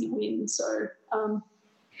an easy win. So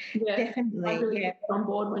definitely, I really got on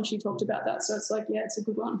board when she talked about that. So it's like, it's a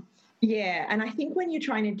good one. Yeah, and I think when you're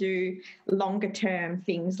trying to do longer term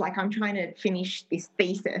things, like I'm trying to finish this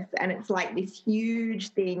thesis, and it's like this huge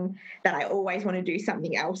thing that I always want to do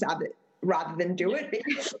something else rather than do it,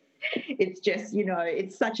 because it's just, you know,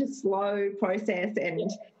 it's such a slow process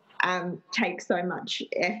and takes so much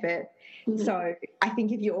effort. Mm-hmm. So I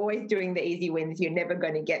think if you're always doing the easy wins, you're never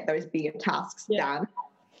going to get those bigger tasks done.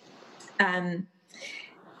 And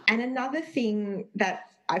another thing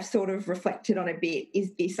that I've sort of reflected on a bit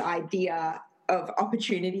is this idea of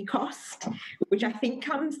opportunity cost, which I think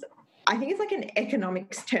it's like an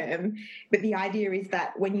economics term, but the idea is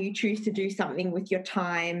that when you choose to do something with your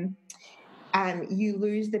time, you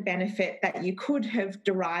lose the benefit that you could have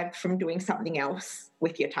derived from doing something else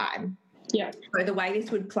with your time. Yeah. So the way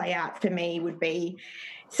this would play out for me would be,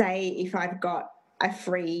 say, if I've got a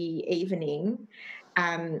free evening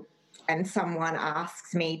and someone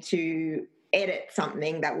asks me to edit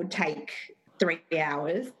something that would take 3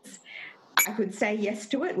 hours, I could say yes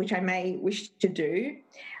to it, which I may wish to do,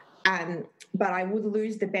 but I would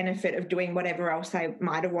lose the benefit of doing whatever else I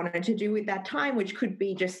might have wanted to do with that time, which could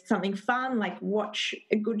be just something fun, like watch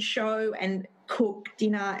a good show and cook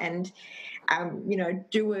dinner and, you know,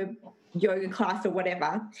 do a yoga class or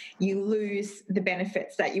whatever. You lose the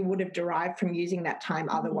benefits that you would have derived from using that time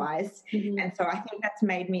otherwise. Mm-hmm. And so I think that's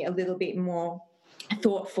made me a little bit more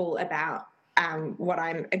thoughtful about what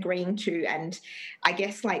I'm agreeing to, and I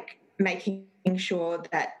guess like making sure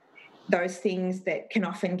that those things that can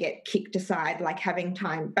often get kicked aside, like having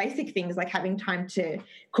time, basic things like having time to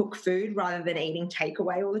cook food rather than eating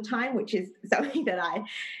takeaway all the time, which is something that I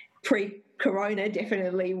pre-corona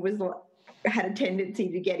definitely had a tendency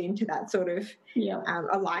to get into, that sort of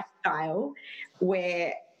a lifestyle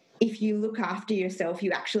where if you look after yourself,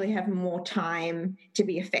 you actually have more time to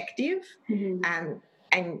be effective. Mm-hmm.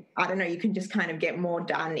 And I don't know, you can just kind of get more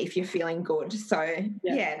done if you're feeling good. So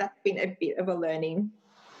that's been a bit of a learning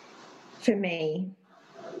for me.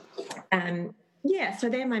 So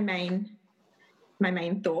they're my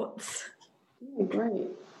main thoughts. Yeah, great.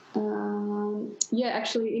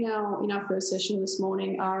 Actually, in our first session this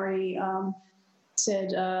morning, Ari said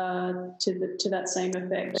to that same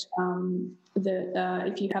effect that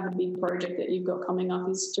if you have a big project that you've got coming up,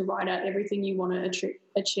 is to write out everything you want to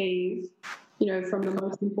achieve, you know, from the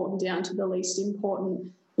most important down to the least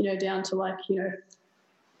important, you know, down to like, you know,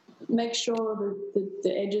 make sure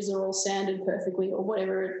the edges are all sanded perfectly or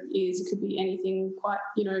whatever it is. It could be anything quite,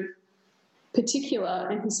 you know, particular.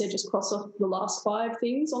 And he said just cross off the last 5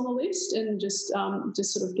 things on the list and just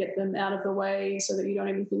sort of get them out of the way so that you don't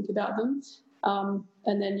even think about them.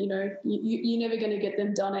 And then, you know, you're never going to get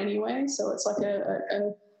them done anyway. So it's like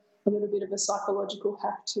a little bit of a psychological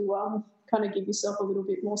hack to kind of give yourself a little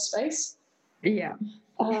bit more space. Yeah.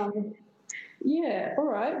 All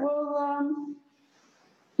right. Well,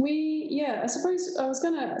 I suppose I was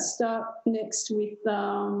going to start next with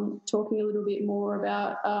talking a little bit more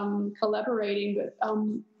about collaborating, but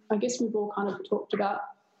I guess we've all kind of talked about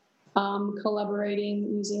collaborating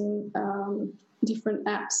using different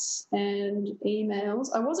apps and emails.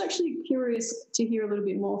 I was actually curious to hear a little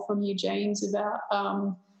bit more from you, James,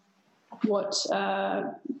 about what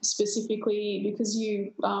specifically, because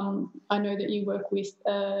you, I know that you work with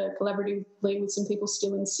collaboratively with some people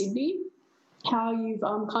still in Sydney, how you've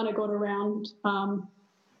kind of got around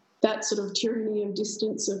that sort of tyranny of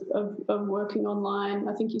distance of working online.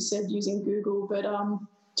 I think you said using Google, but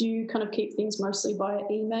do you kind of keep things mostly via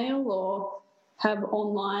email or have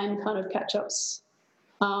online kind of catch-ups,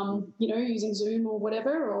 using Zoom or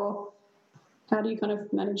whatever, or how do you kind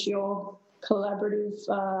of manage your collaborative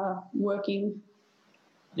working?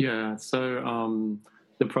 Yeah, so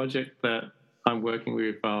the project that I'm working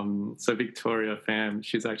with, so Victoria Pham,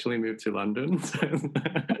 she's actually moved to London.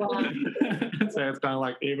 Wow. So it's kind of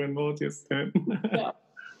like even more distant. Yeah.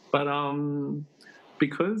 But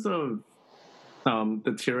because of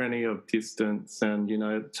the tyranny of distance and,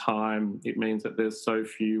 time, it means that there's so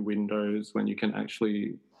few windows when you can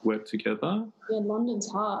actually work together. Yeah, London's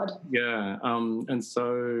hard. Yeah, and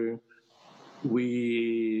so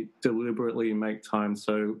we deliberately make time.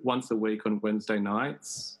 So once a week on Wednesday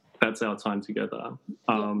nights, that's our time together.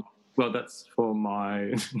 Well, that's for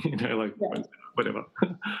my, whatever.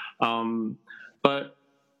 But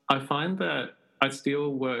I find that I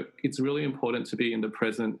still work. It's really important to be in the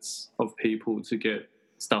presence of people to get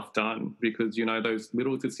stuff done because, those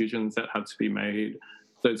little decisions that have to be made,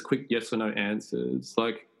 those quick yes or no answers,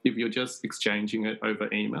 like if you're just exchanging it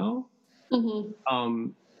over email,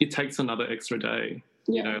 it takes another extra day.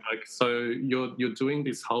 Yeah. So you're doing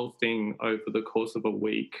this whole thing over the course of a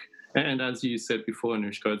week. And as you said before,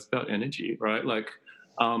 Anushka, it's about energy, right? Like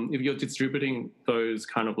if you're distributing those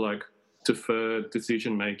kind of like deferred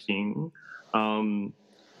decision-making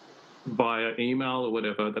via email or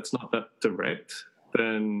whatever, that's not that direct,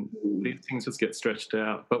 then these things just get stretched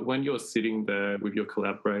out. But when you're sitting there with your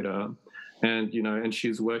collaborator and, and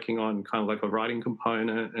she's working on kind of like a writing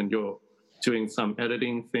component and you're doing some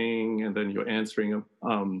editing thing and then you're answering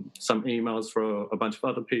some emails for a bunch of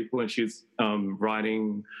other people and she's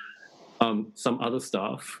writing some other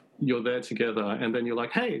stuff, you're there together and then you're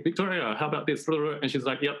like, hey, Victoria, how about this? And she's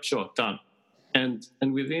like, yep, sure, done. And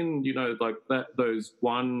within, like those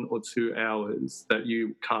 1 or 2 hours that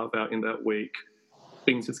you carve out in that week,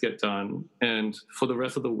 things just get done. And for the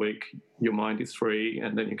rest of the week, your mind is free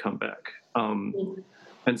and then you come back.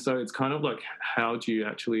 And so it's kind of like, how do you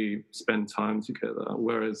actually spend time together?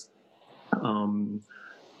 Whereas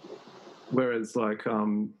like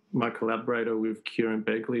my collaborator with Kieran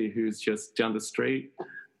Begley, who's just down the street,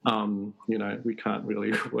 we can't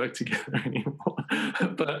really work together anymore.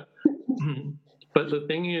 But the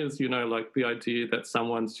thing is, like the idea that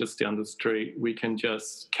someone's just down the street, we can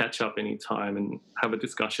just catch up anytime and have a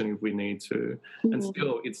discussion if we need to. And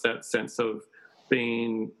still, it's that sense of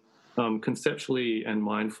being conceptually and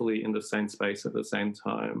mindfully in the same space at the same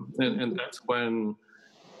time. And that's when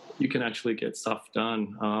you can actually get stuff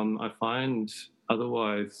done. I find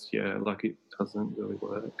otherwise, like it doesn't really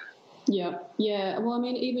work. Yeah. Well, I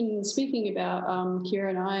mean, even speaking about Kira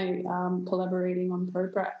and I collaborating on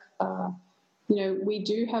ProPrac, we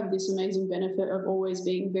do have this amazing benefit of always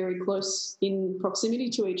being very close in proximity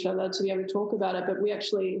to each other to be able to talk about it. But we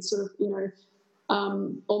actually sort of,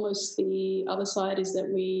 almost the other side is that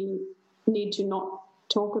we need to not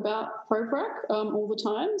talk about ProPrac all the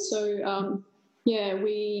time. So,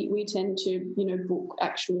 we tend to, book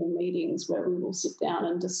actual meetings where we will sit down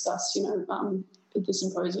and discuss, the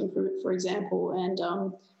symposium, for example. And,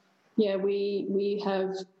 we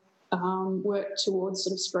have worked towards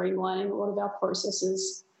sort of streamlining a lot of our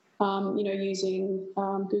processes, using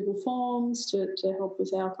Google Forms to help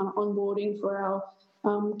with our kind of onboarding for our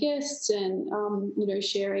guests and,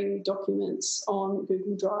 sharing documents on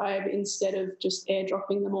Google Drive instead of just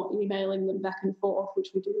airdropping them or emailing them back and forth,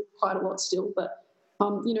 which we do quite a lot still. But,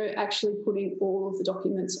 actually putting all of the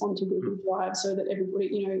documents onto Google Drive so that everybody,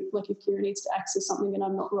 like if Kira needs to access something and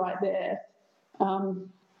I'm not right there,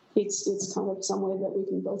 it's kind of somewhere that we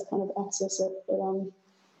can both kind of access it. But,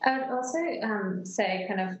 I would also say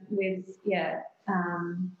kind of with,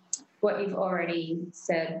 what you've already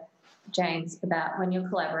said, James, about when you're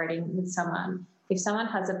collaborating with someone, if someone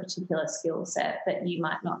has a particular skill set that you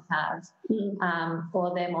might not have,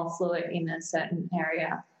 or they're more fluent in a certain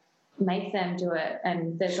area, make them do it.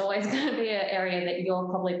 And there's always going to be an area that you're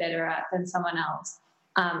probably better at than someone else.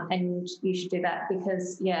 And you should do that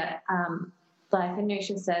because, like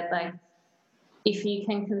Anusha said, like if you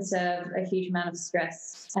can conserve a huge amount of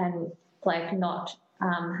stress and like not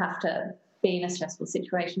have to be in a stressful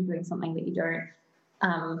situation doing something that you don't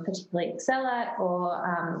particularly excel at,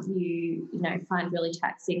 or you find really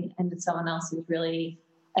taxing, and someone else is really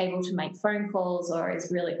able to make phone calls or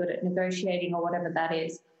is really good at negotiating or whatever that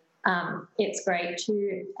is, it's great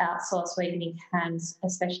to outsource when you can,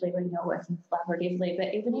 especially when you're working collaboratively.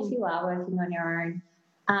 But even if you are working on your own,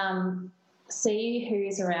 see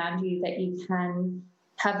who's around you that you can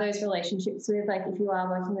have those relationships with. Like if you are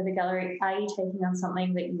working with a gallery, are you taking on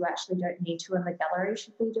something that you actually don't need to and the gallery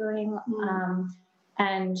should be doing?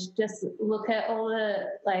 and just look at all the,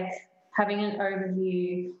 like, having an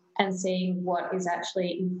overview and seeing what is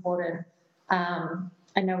actually important.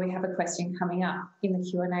 I know we have a question coming up in the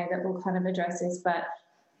Q&A that will kind of address this, but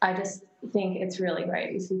I just think it's really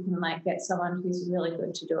great if you can, like, get someone who's really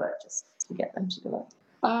good to do it, just to get them to do it.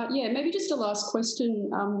 Yeah, maybe just a last question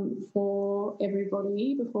for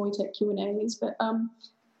everybody before we take Q&As. But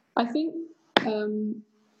I think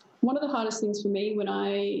one of the hardest things for me when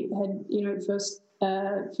I had, first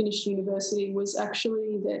finished university was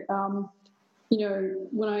actually that,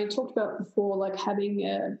 when I talked about before, like having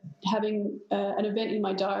an event in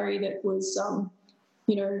my diary that was,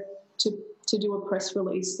 to do a press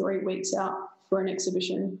release 3 weeks out for an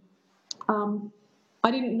exhibition.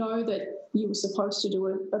 I didn't know that you were supposed to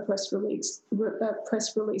do a press release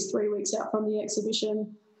 3 weeks out from the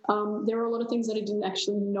exhibition. There were a lot of things that I didn't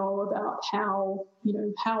actually know about how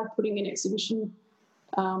putting an exhibition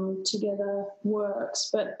together works.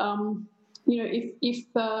 But if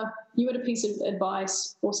you had a piece of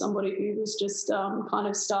advice for somebody who was just kind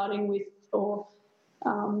of starting with or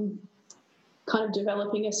kind of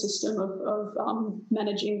developing a system of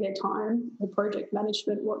managing their time or project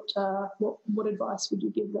management, what advice would you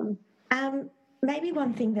give them? Maybe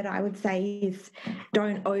one thing that I would say is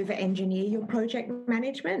don't over-engineer your project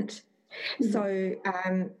management. Mm-hmm. So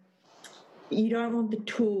you don't want the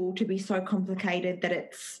tool to be so complicated that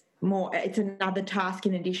it's another task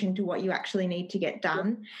in addition to what you actually need to get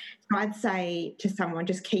done. So I'd say to someone,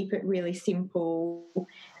 just keep it really simple.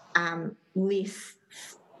 Lists.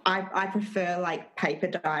 I prefer like paper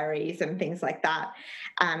diaries and things like that.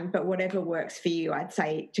 But whatever works for you, I'd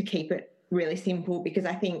say to keep it really simple, because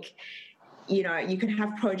I think, you can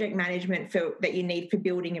have project management that you need for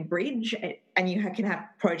building a bridge, and you can have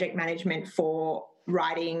project management for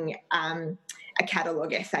writing a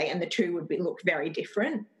catalogue essay, and the two would look very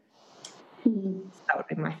different. Mm-hmm. So that would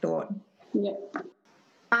be my thought. Yeah.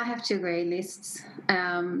 I have to agree, lists.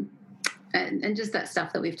 And just that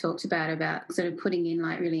stuff that we've talked about sort of putting in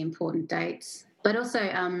like really important dates, but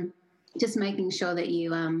also just making sure that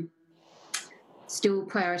you still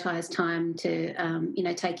prioritise time to,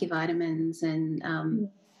 take your vitamins and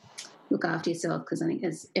look after yourself, because I think,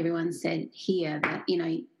 as everyone said here, that,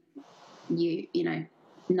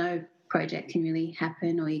 no project can really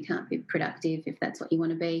happen, or you can't be productive if that's what you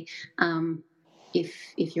want to be,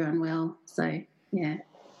 if you're unwell. So, yeah.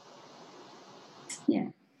 Yeah,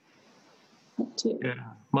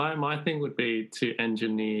 my thing would be to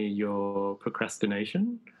engineer your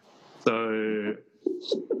procrastination. So,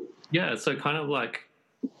 so kind of like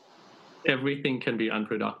everything can be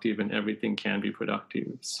unproductive and everything can be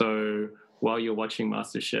productive. So while you're watching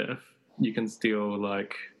MasterChef, you can still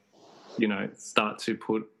start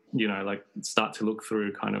to look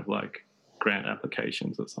through kind of like grant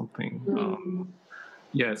applications or something.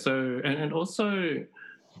 So and also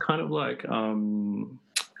kind of like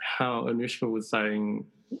how Anushka was saying,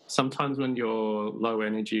 sometimes when you're low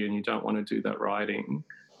energy and you don't want to do that writing,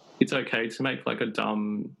 it's okay to make like a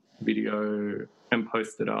dumb video and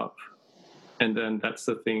post it up. And then that's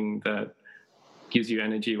the thing that gives you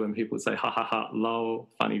energy when people say, ha ha ha, lol,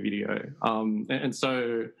 funny video. And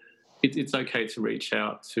so it's okay to reach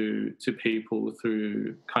out to people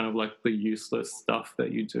through kind of like the useless stuff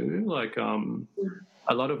that you do. Like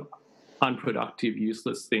a lot of unproductive,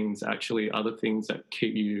 useless things actually are the things that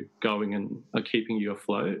keep you going and are keeping you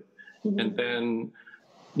afloat. Mm-hmm. And then,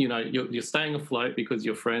 you're staying afloat because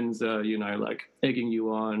your friends are, like egging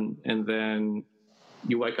you on, and then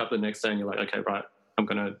you wake up the next day and you're like, okay, right, I'm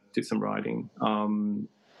going to do some writing.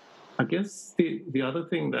 I guess the other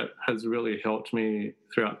thing that has really helped me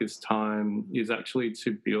throughout this time is actually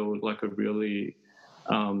to build like a really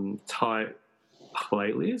tight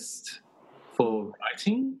playlist for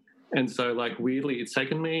writing. And so, like, weirdly, it's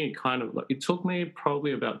taken me it took me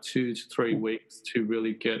probably about 2 to 3 weeks to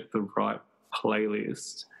really get the right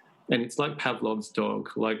playlist. And it's like Pavlov's dog.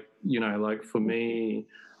 Like, like for me,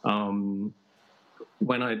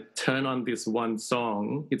 when I turn on this one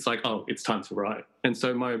song, it's like, oh, it's time to write. And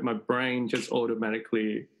so my brain just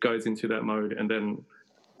automatically goes into that mode, and then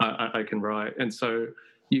I can write. And so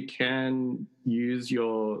you can use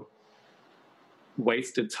your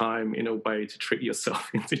wasted time in a way to trick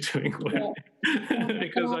yourself into doing work.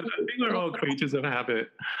 Because I think we're all creatures of habit,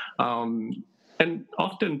 and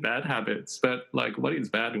often bad habits. But like, what is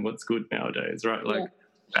bad and what's good nowadays, right? Like,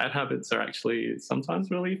 bad habits are actually sometimes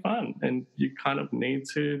really fun, and you kind of need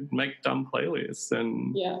to make dumb playlists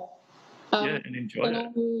and and enjoy it.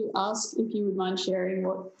 Can I ask if you would mind sharing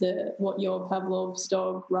what your Pavlov's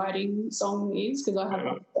dog writing song is? Because I have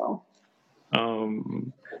one as well.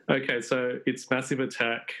 Okay, so it's Massive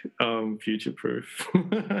Attack, future-proof.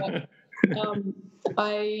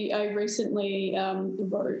 I recently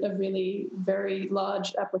wrote a really very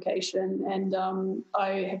large application, and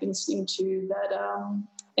I have been listening to that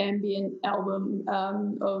ambient album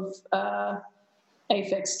of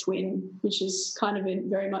Aphex Twin, which is kind of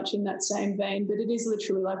very much in that same vein, but it is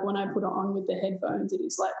literally like when I put it on with the headphones, it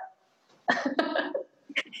is like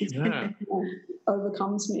Yeah.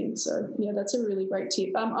 overcomes me. So yeah, that's a really great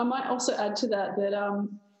tip. I might also add to that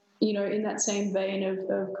you know, in that same vein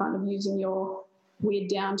of kind of using your weird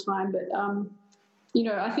downtime, but you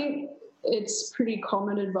know, I think it's pretty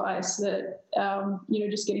common advice that you know,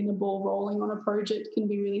 just getting the ball rolling on a project can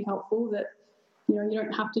be really helpful. That, you know, you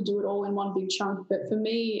don't have to do it all in one big chunk. But for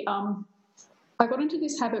me, I got into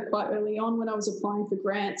this habit quite early on when I was applying for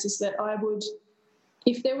grants, is that I would,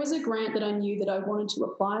 if there was a grant that I knew that I wanted to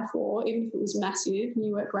apply for, even if it was massive,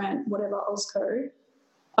 Newark grant, whatever, OSCO,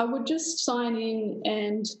 I would just sign in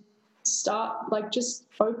and start, like, just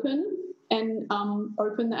open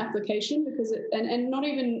the application, because and not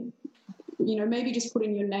even, you know, maybe just put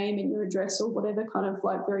in your name and your address or whatever kind of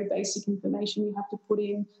like very basic information you have to put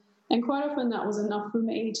in. And quite often that was enough for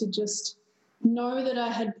me to just know that I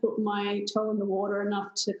had put my toe in the water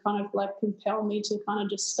enough to kind of like compel me to kind of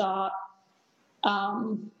just start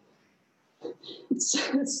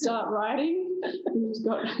writing. I've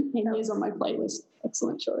got 10 years on my playlist.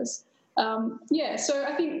 Excellent choice. Yeah, so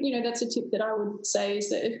I think, you know, that's a tip that I would say, is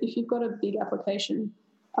that if you've got a big application,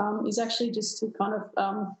 is actually just to kind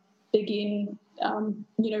of begin,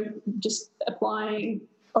 you know, just applying,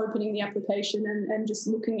 opening the application and just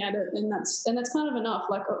looking at it, and that's kind of enough.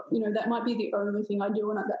 Like, you know, that might be the only thing I do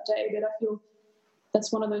on it that day, but I feel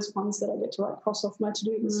that's one of those ones that I get to like cross off my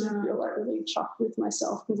to-do list and feel like really chuffed with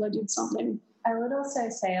myself because I did something. I would also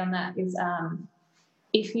say on that is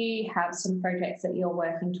if you have some projects that you're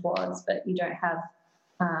working towards but you don't have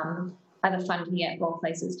either funding yet or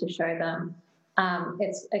places to show them,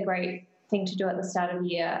 it's a great thing to do at the start of the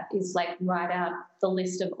year is like write out the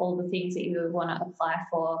list of all the things that you would want to apply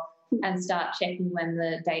for and start checking when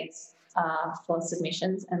the dates are for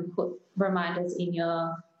submissions, and put reminders in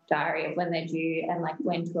your diary of when they're due and like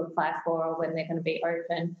when to apply for or when they're going to be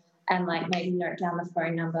open, and like maybe note down the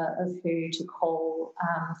phone number of who to call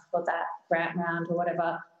for that grant round or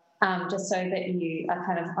whatever, just so that you are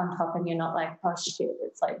kind of on top and you're not like, oh shit,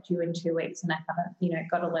 it's like due in 2 weeks and I haven't, you know,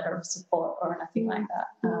 got a letter of support or anything like that.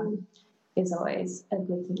 Is always a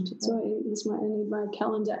good thing to do. So I need my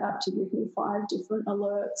calendar app to give me 5 different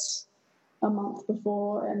alerts a month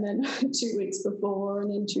before, and then 2 weeks before, and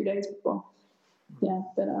then 2 days before. Yeah,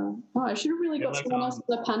 but I should have really got someone else on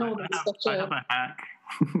the panel. I have a hack.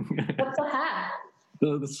 What's a hack?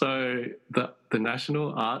 So the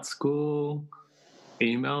National Art School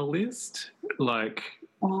email list, like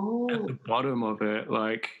at the bottom of it,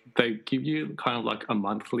 like they give you kind of like a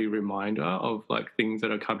monthly reminder of like things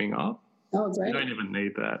that are coming up. Oh, great. You don't even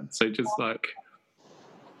need that. So just like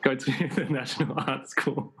go to the National Art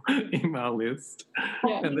School email list,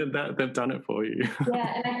 and then they've done it for you.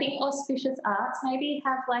 Yeah, and I think Auspicious Arts maybe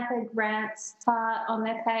have like a grants part on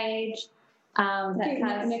their page.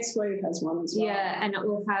 Next week has one as well. Yeah, and it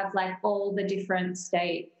will have like all the different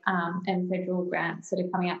state and federal grants that are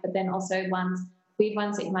coming up, but then also weird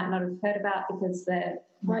ones that you might not have heard about because they're...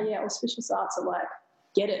 Auspicious Arts are like,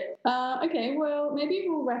 get it. Okay, well, maybe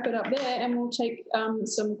we'll wrap it up there and we'll take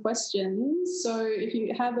some questions. So if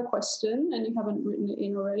you have a question and you haven't written it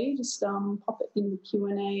in already, just pop it in the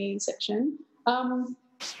Q&A section.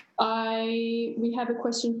 We have a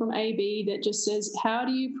question from AB that just says, how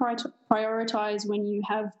do you prioritise when you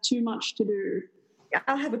have too much to do?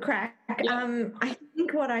 I'll have a crack. Yeah. I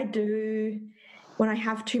think what I do when I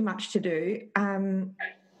have too much to do, I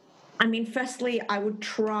mean, firstly, I would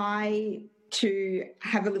try to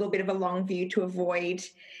have a little bit of a long view to avoid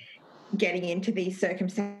getting into these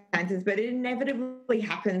circumstances, but it inevitably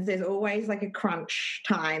happens. There's always like a crunch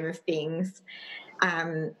time of things.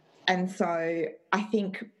 And so I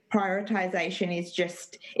think prioritization is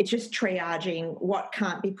just triaging what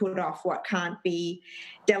can't be put off, what can't be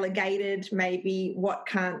delegated, maybe what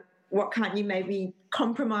can't you maybe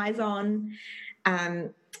compromise on.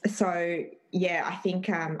 So yeah, I think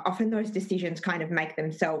often those decisions kind of make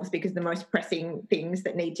themselves, because the most pressing things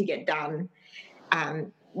that need to get done,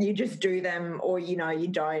 you just do them, or you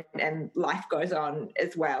don't, and life goes on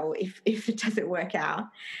as well if it doesn't work out.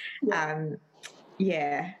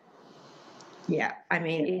 Yeah, I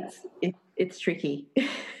mean it's tricky.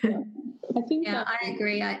 I think. Yeah, I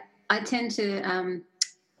agree. I tend to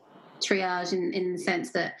triage in the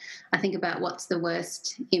sense that I think about what's the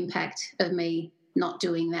worst impact of me not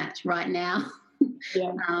doing that right now,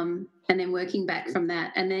 Yeah. And then working back from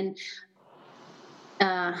that, and then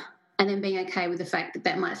being okay with the fact that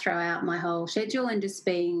that might throw out my whole schedule, and just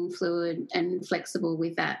being fluid and flexible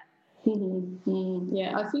with that.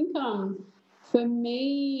 Yeah, I think for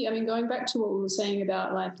me, I mean, going back to what we were saying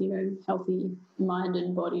about, like, you know, healthy mind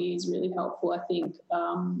and body is really helpful. I think,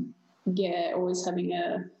 always having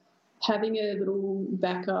a little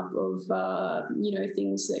backup of, you know,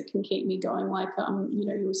 things that can keep me going. Like, you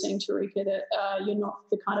know, you were saying, Tarika, that you're not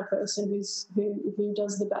the kind of person who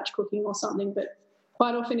does the batch cooking or something, but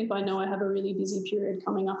quite often if I know I have a really busy period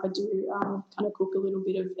coming up, I do kind of cook a little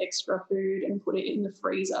bit of extra food and put it in the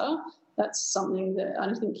freezer. That's something that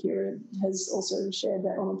I think Kira has also shared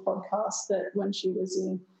that on a podcast, that when she was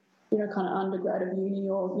in, you know, kind of undergrad of uni,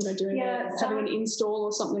 or, you know, having an install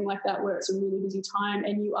or something like that where it's a really busy time,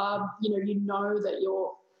 and you know that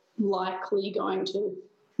you're likely going to,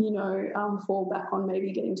 you know, fall back on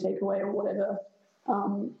maybe getting takeaway or whatever,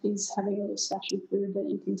 is having a little stash of food that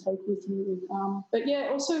you can take with you. But yeah,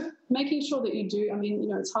 also making sure that you do, I mean, you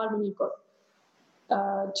know, it's hard when you've got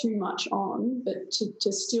too much on, but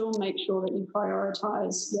to still make sure that you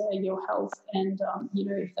prioritise your health, and you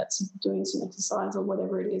know, if that's doing some exercise or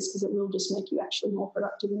whatever it is, because it will just make you actually more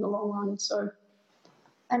productive in the long run. So,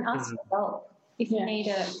 and ask for help if you need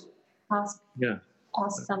to ask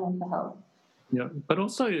someone for help. Yeah, but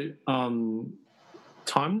also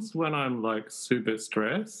times when I'm like super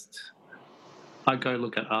stressed, I go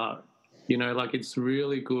look at art. You know, like, it's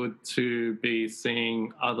really good to be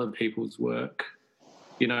seeing other people's work.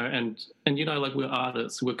 You know, and you know, like, we're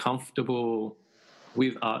artists, we're comfortable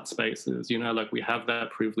with art spaces, you know, like, we have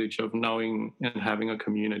that privilege of knowing and having a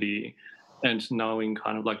community and knowing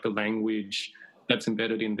kind of like the language that's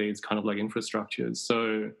embedded in these kind of like infrastructures.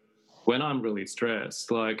 So when I'm really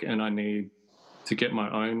stressed, like, and I need to get my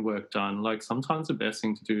own work done, like, sometimes the best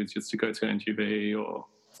thing to do is just to go to NGV or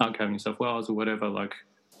Archive New South Wales or whatever, like,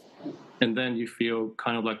 and then you feel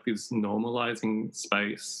kind of like this normalizing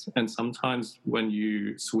space. And sometimes when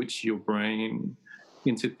you switch your brain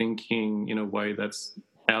into thinking in a way that's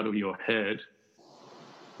out of your head,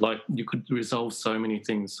 like, you could resolve so many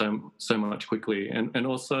things so much quickly. And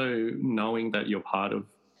also knowing that you're part of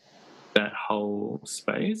that whole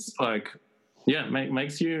space, like, yeah,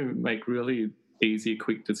 makes you make really easy,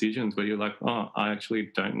 quick decisions where you're like, oh, I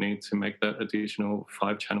actually don't need to make that additional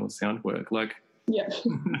 5-channel sound work. Like, yeah.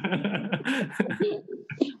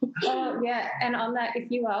 Yeah, and on that,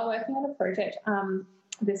 if you are working on a project,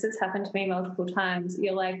 this has happened to me multiple times.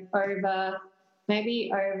 You're like overdoing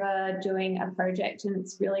a project, and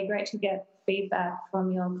it's really great to get feedback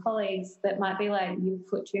from your colleagues that might be like, you've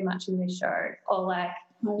put too much in this show, or like,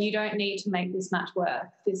 you don't need to make this much work,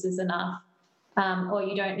 this is enough, or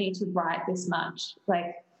you don't need to write this much,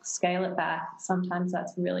 like, scale it back. Sometimes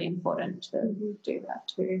that's really important to do that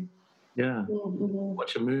too. Yeah.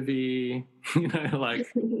 Watch a movie, you know,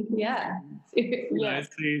 like, yeah. You know,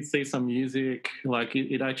 see some music, like,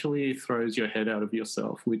 it actually throws your head out of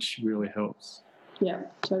yourself, which really helps. Yeah,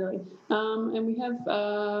 totally. And we have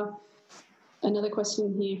another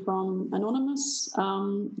question here from Anonymous.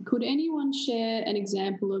 Could anyone share an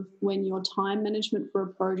example of when your time management for a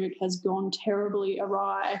project has gone terribly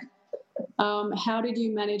awry? How did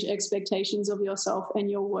you manage expectations of yourself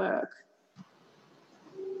and your work?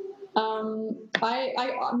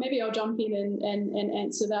 Maybe I'll jump in and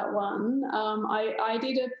answer that one. I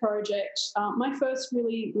did a project. My first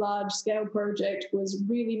really large-scale project was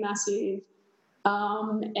really massive,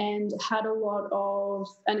 and had a lot of,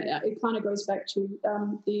 and it kind of goes back to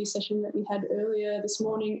the session that we had earlier this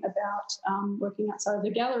morning about working outside of the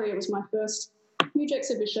gallery. It was my first huge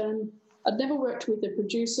exhibition. I'd never worked with a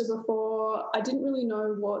producer before. I didn't really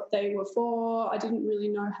know what they were for. I didn't really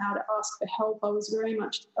know how to ask for help. I was very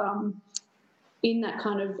much in that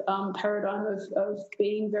kind of paradigm of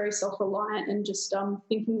being very self-reliant and just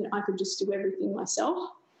thinking that I could just do everything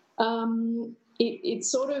myself. It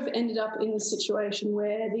sort of ended up in the situation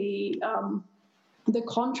where the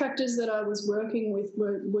contractors that I was working with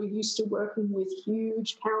were used to working with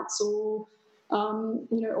huge council,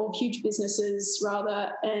 or huge businesses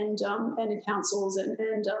rather, and councils and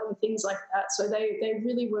things like that. So they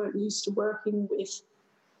really weren't used to working with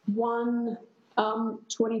one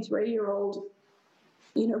 23-year-old,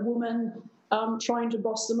 woman trying to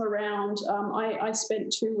boss them around. I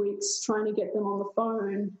spent 2 weeks trying to get them on the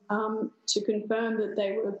phone to confirm that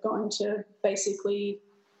they were going to basically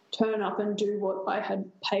turn up and do what I had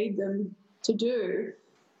paid them to do.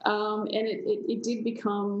 And it did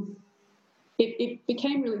become... It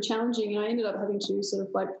became really challenging, and I ended up having to sort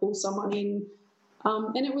of like pull someone in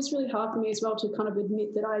And it was really hard for me as well to kind of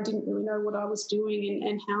admit that I didn't really know what I was doing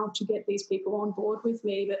and how to get these people on board with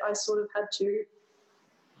me. But I sort of had to,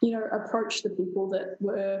 you know, approach the people that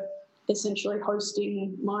were essentially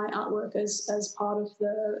hosting my artwork as part of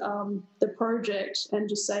the project, and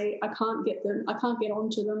just say, I can't get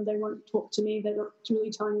onto them. They won't talk to me. They're not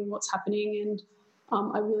really telling me what's happening, and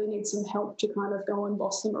I really need some help to kind of go and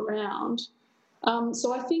boss them around.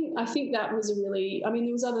 So I think that was a really, I mean,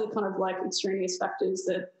 there was other kind of like extraneous factors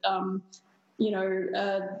that, you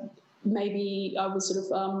know, maybe I was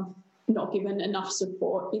sort of not given enough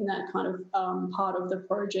support in that kind of part of the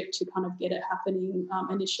project to kind of get it happening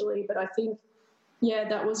initially. But I think, yeah,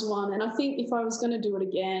 that was one. And I think if I was going to do it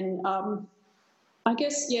again, I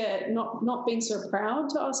guess, yeah, not being so proud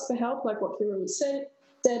to ask for help, like what Kira was said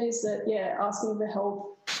is that, yeah, asking for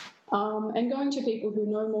help and going to people who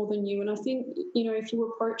know more than you. And I think, you know, if you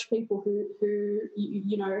approach people who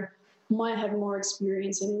you know, might have more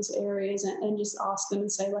experience in these areas and just ask them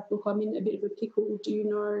and say, like, look, I'm in a bit of a pickle. Do you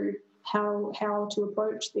know how to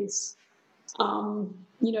approach this?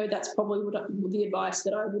 You know, that's probably the advice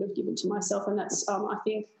that I would have given to myself. And that's, I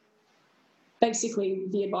think, basically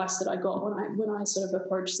the advice that I got when I sort of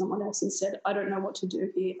approached someone else and said, I don't know what to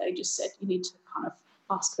do here. They just said, you need to kind of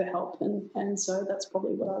ask for help. And so that's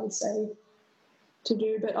probably what I would say to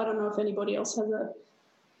do. But I don't know if anybody else has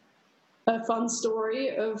a fun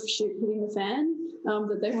story of shit hitting the fan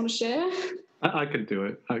that they want to share. I could do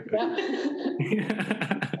it.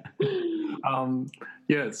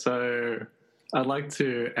 Yeah. So I'd like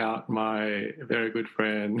to out my very good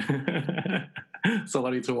friend,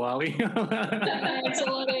 Salati Tawali. Thanks,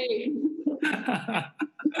 Salati.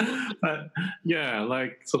 But yeah,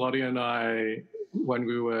 like Salati and I, when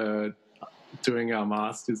we were doing our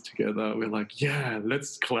masters together, we're like, yeah,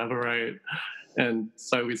 let's collaborate. And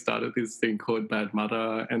so we started this thing called Bad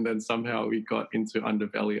Mother, and then somehow we got into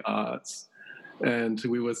Underbelly Arts. And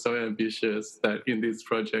we were so ambitious that in this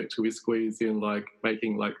project we squeezed in like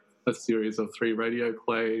making like a series of 3 radio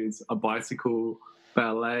plays, a bicycle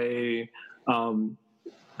ballet,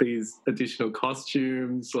 these additional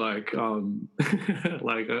costumes, like what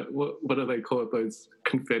do they call it? Those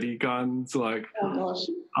confetti guns, like. Oh gosh.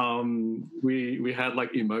 We had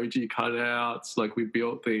like emoji cutouts, like we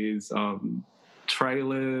built these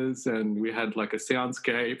trailers, and we had like a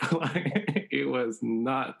soundscape. Like it was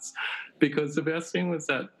nuts, because the best thing was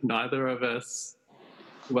that neither of us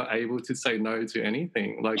were able to say no to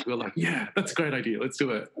anything. Like we're like, yeah, that's a great idea, let's do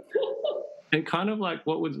it. And kind of like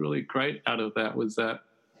what was really great out of that was that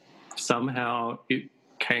somehow it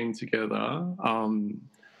came together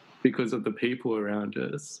because of the people around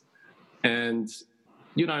us. And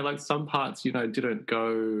you know, like some parts, you know, didn't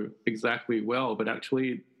go exactly well, but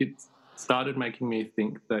actually it started making me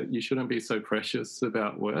think that you shouldn't be so precious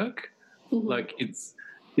about work. Mm-hmm. Like it's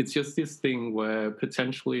just this thing where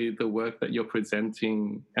potentially the work that you're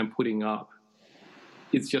presenting and putting up,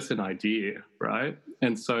 it's just an idea, right?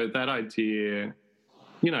 And so that idea,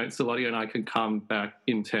 you know, Salati and I can come back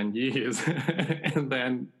in 10 years and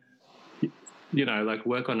then, you know, like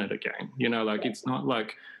work on it again. You know, like it's not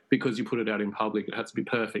like because you put it out in public, it has to be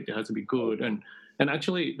perfect, it has to be good. And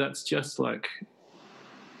actually that's just like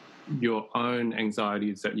your own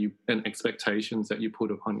anxieties and expectations that you put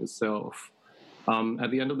upon yourself.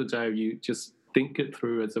 At the end of the day, you just think it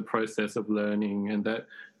through as a process of learning, and that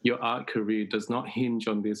your art career does not hinge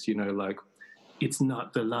on this, you know, like it's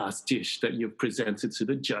not the last dish that you've presented to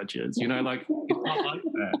the judges, you know, like it's not like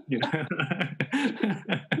that, you know.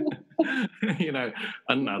 You know,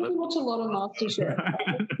 another. I watch a lot of MasterChef.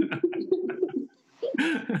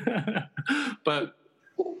 But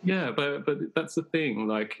yeah, but that's the thing.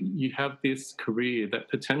 Like you have this career that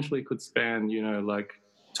potentially could span, you know, like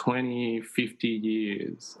 20, 50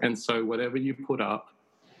 years. And so whatever you put up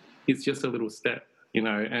is just a little step, you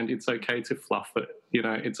know, and it's okay to fluff it. You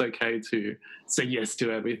know, it's okay to say yes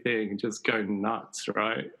to everything, just go nuts,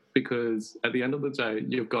 right? Because at the end of the day,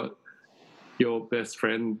 you've got your best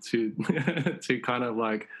friend to to kind of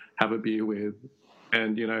like have a beer with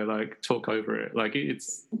and, you know, like talk over it. Like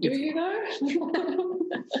it's... Do you though?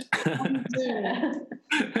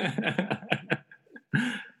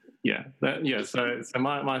 Yeah. So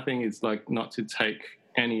my thing is like not to take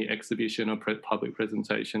any exhibition or public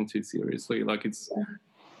presentation too seriously. Like it's...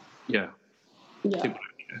 Yeah.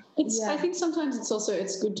 I think sometimes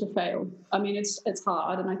it's good to fail. I mean, it's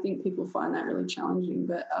hard, and I think people find that really challenging.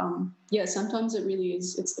 But sometimes it really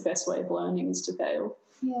is. It's the best way of learning is to fail.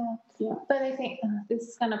 Yeah. But I think this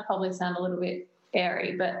is going to probably sound a little bit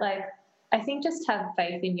airy, but like I think just have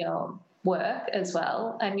faith in your work as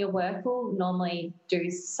well, and your work will normally do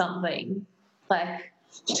something. Like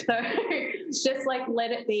So just like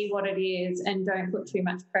let it be what it is, and don't put too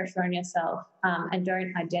much pressure on yourself, and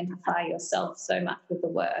don't identify yourself so much with the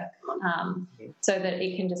work, so that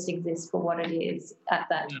it can just exist for what it is at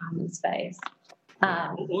that time and space.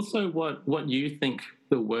 Also, what you think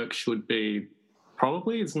the work should be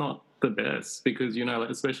probably is not the best, because, you know, like,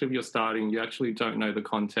 especially if you're starting, you actually don't know the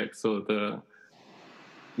context or the,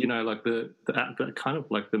 you know, like the kind of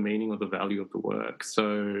like the meaning or the value of the work.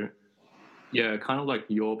 So yeah, kind of like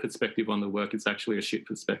your perspective on the work is actually a shit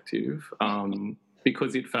perspective,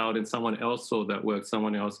 because it failed and someone else saw that work,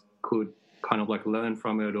 someone else could kind of like learn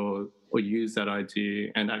from it or use that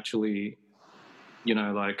idea and actually, you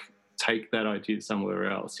know, like take that idea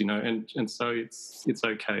somewhere else, you know, and so it's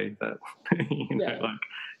okay that, you know, like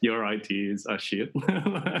your ideas are shit.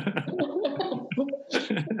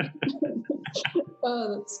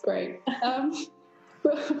 Oh, that's great.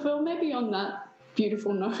 Well, maybe on that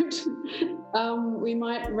beautiful note, we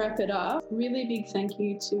might wrap it up. Really big thank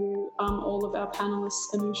you to all of our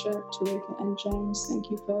panellists, Anusha, Tarika and James. Thank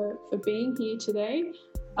you for being here today.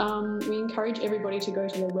 We encourage everybody to go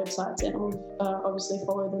to their websites and obviously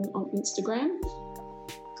follow them on Instagram.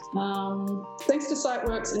 Thanks to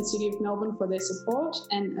Siteworks and City of Melbourne for their support,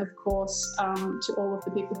 and of course to all of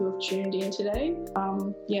the people who have tuned in today.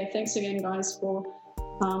 Thanks again, guys, for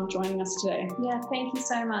joining us today. Yeah, thank you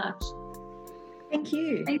so much. Thank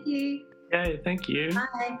you. Thank you. Yay, thank you.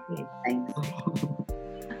 Bye. Thanks.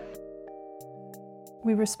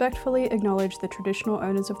 We respectfully acknowledge the traditional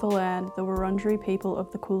owners of the land, the Wurundjeri people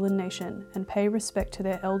of the Kulin Nation, and pay respect to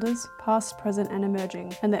their elders, past, present and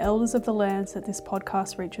emerging, and the elders of the lands that this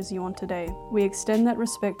podcast reaches you on today. We extend that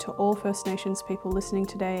respect to all First Nations people listening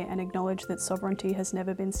today and acknowledge that sovereignty has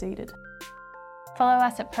never been ceded. Follow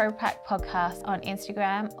us at ProPrac Podcast on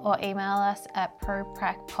Instagram or email us at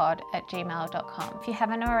propracpod@gmail.com. If you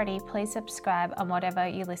haven't already, please subscribe on whatever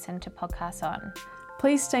you listen to podcasts on.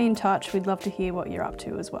 Please stay in touch. We'd love to hear what you're up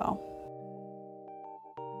to as well.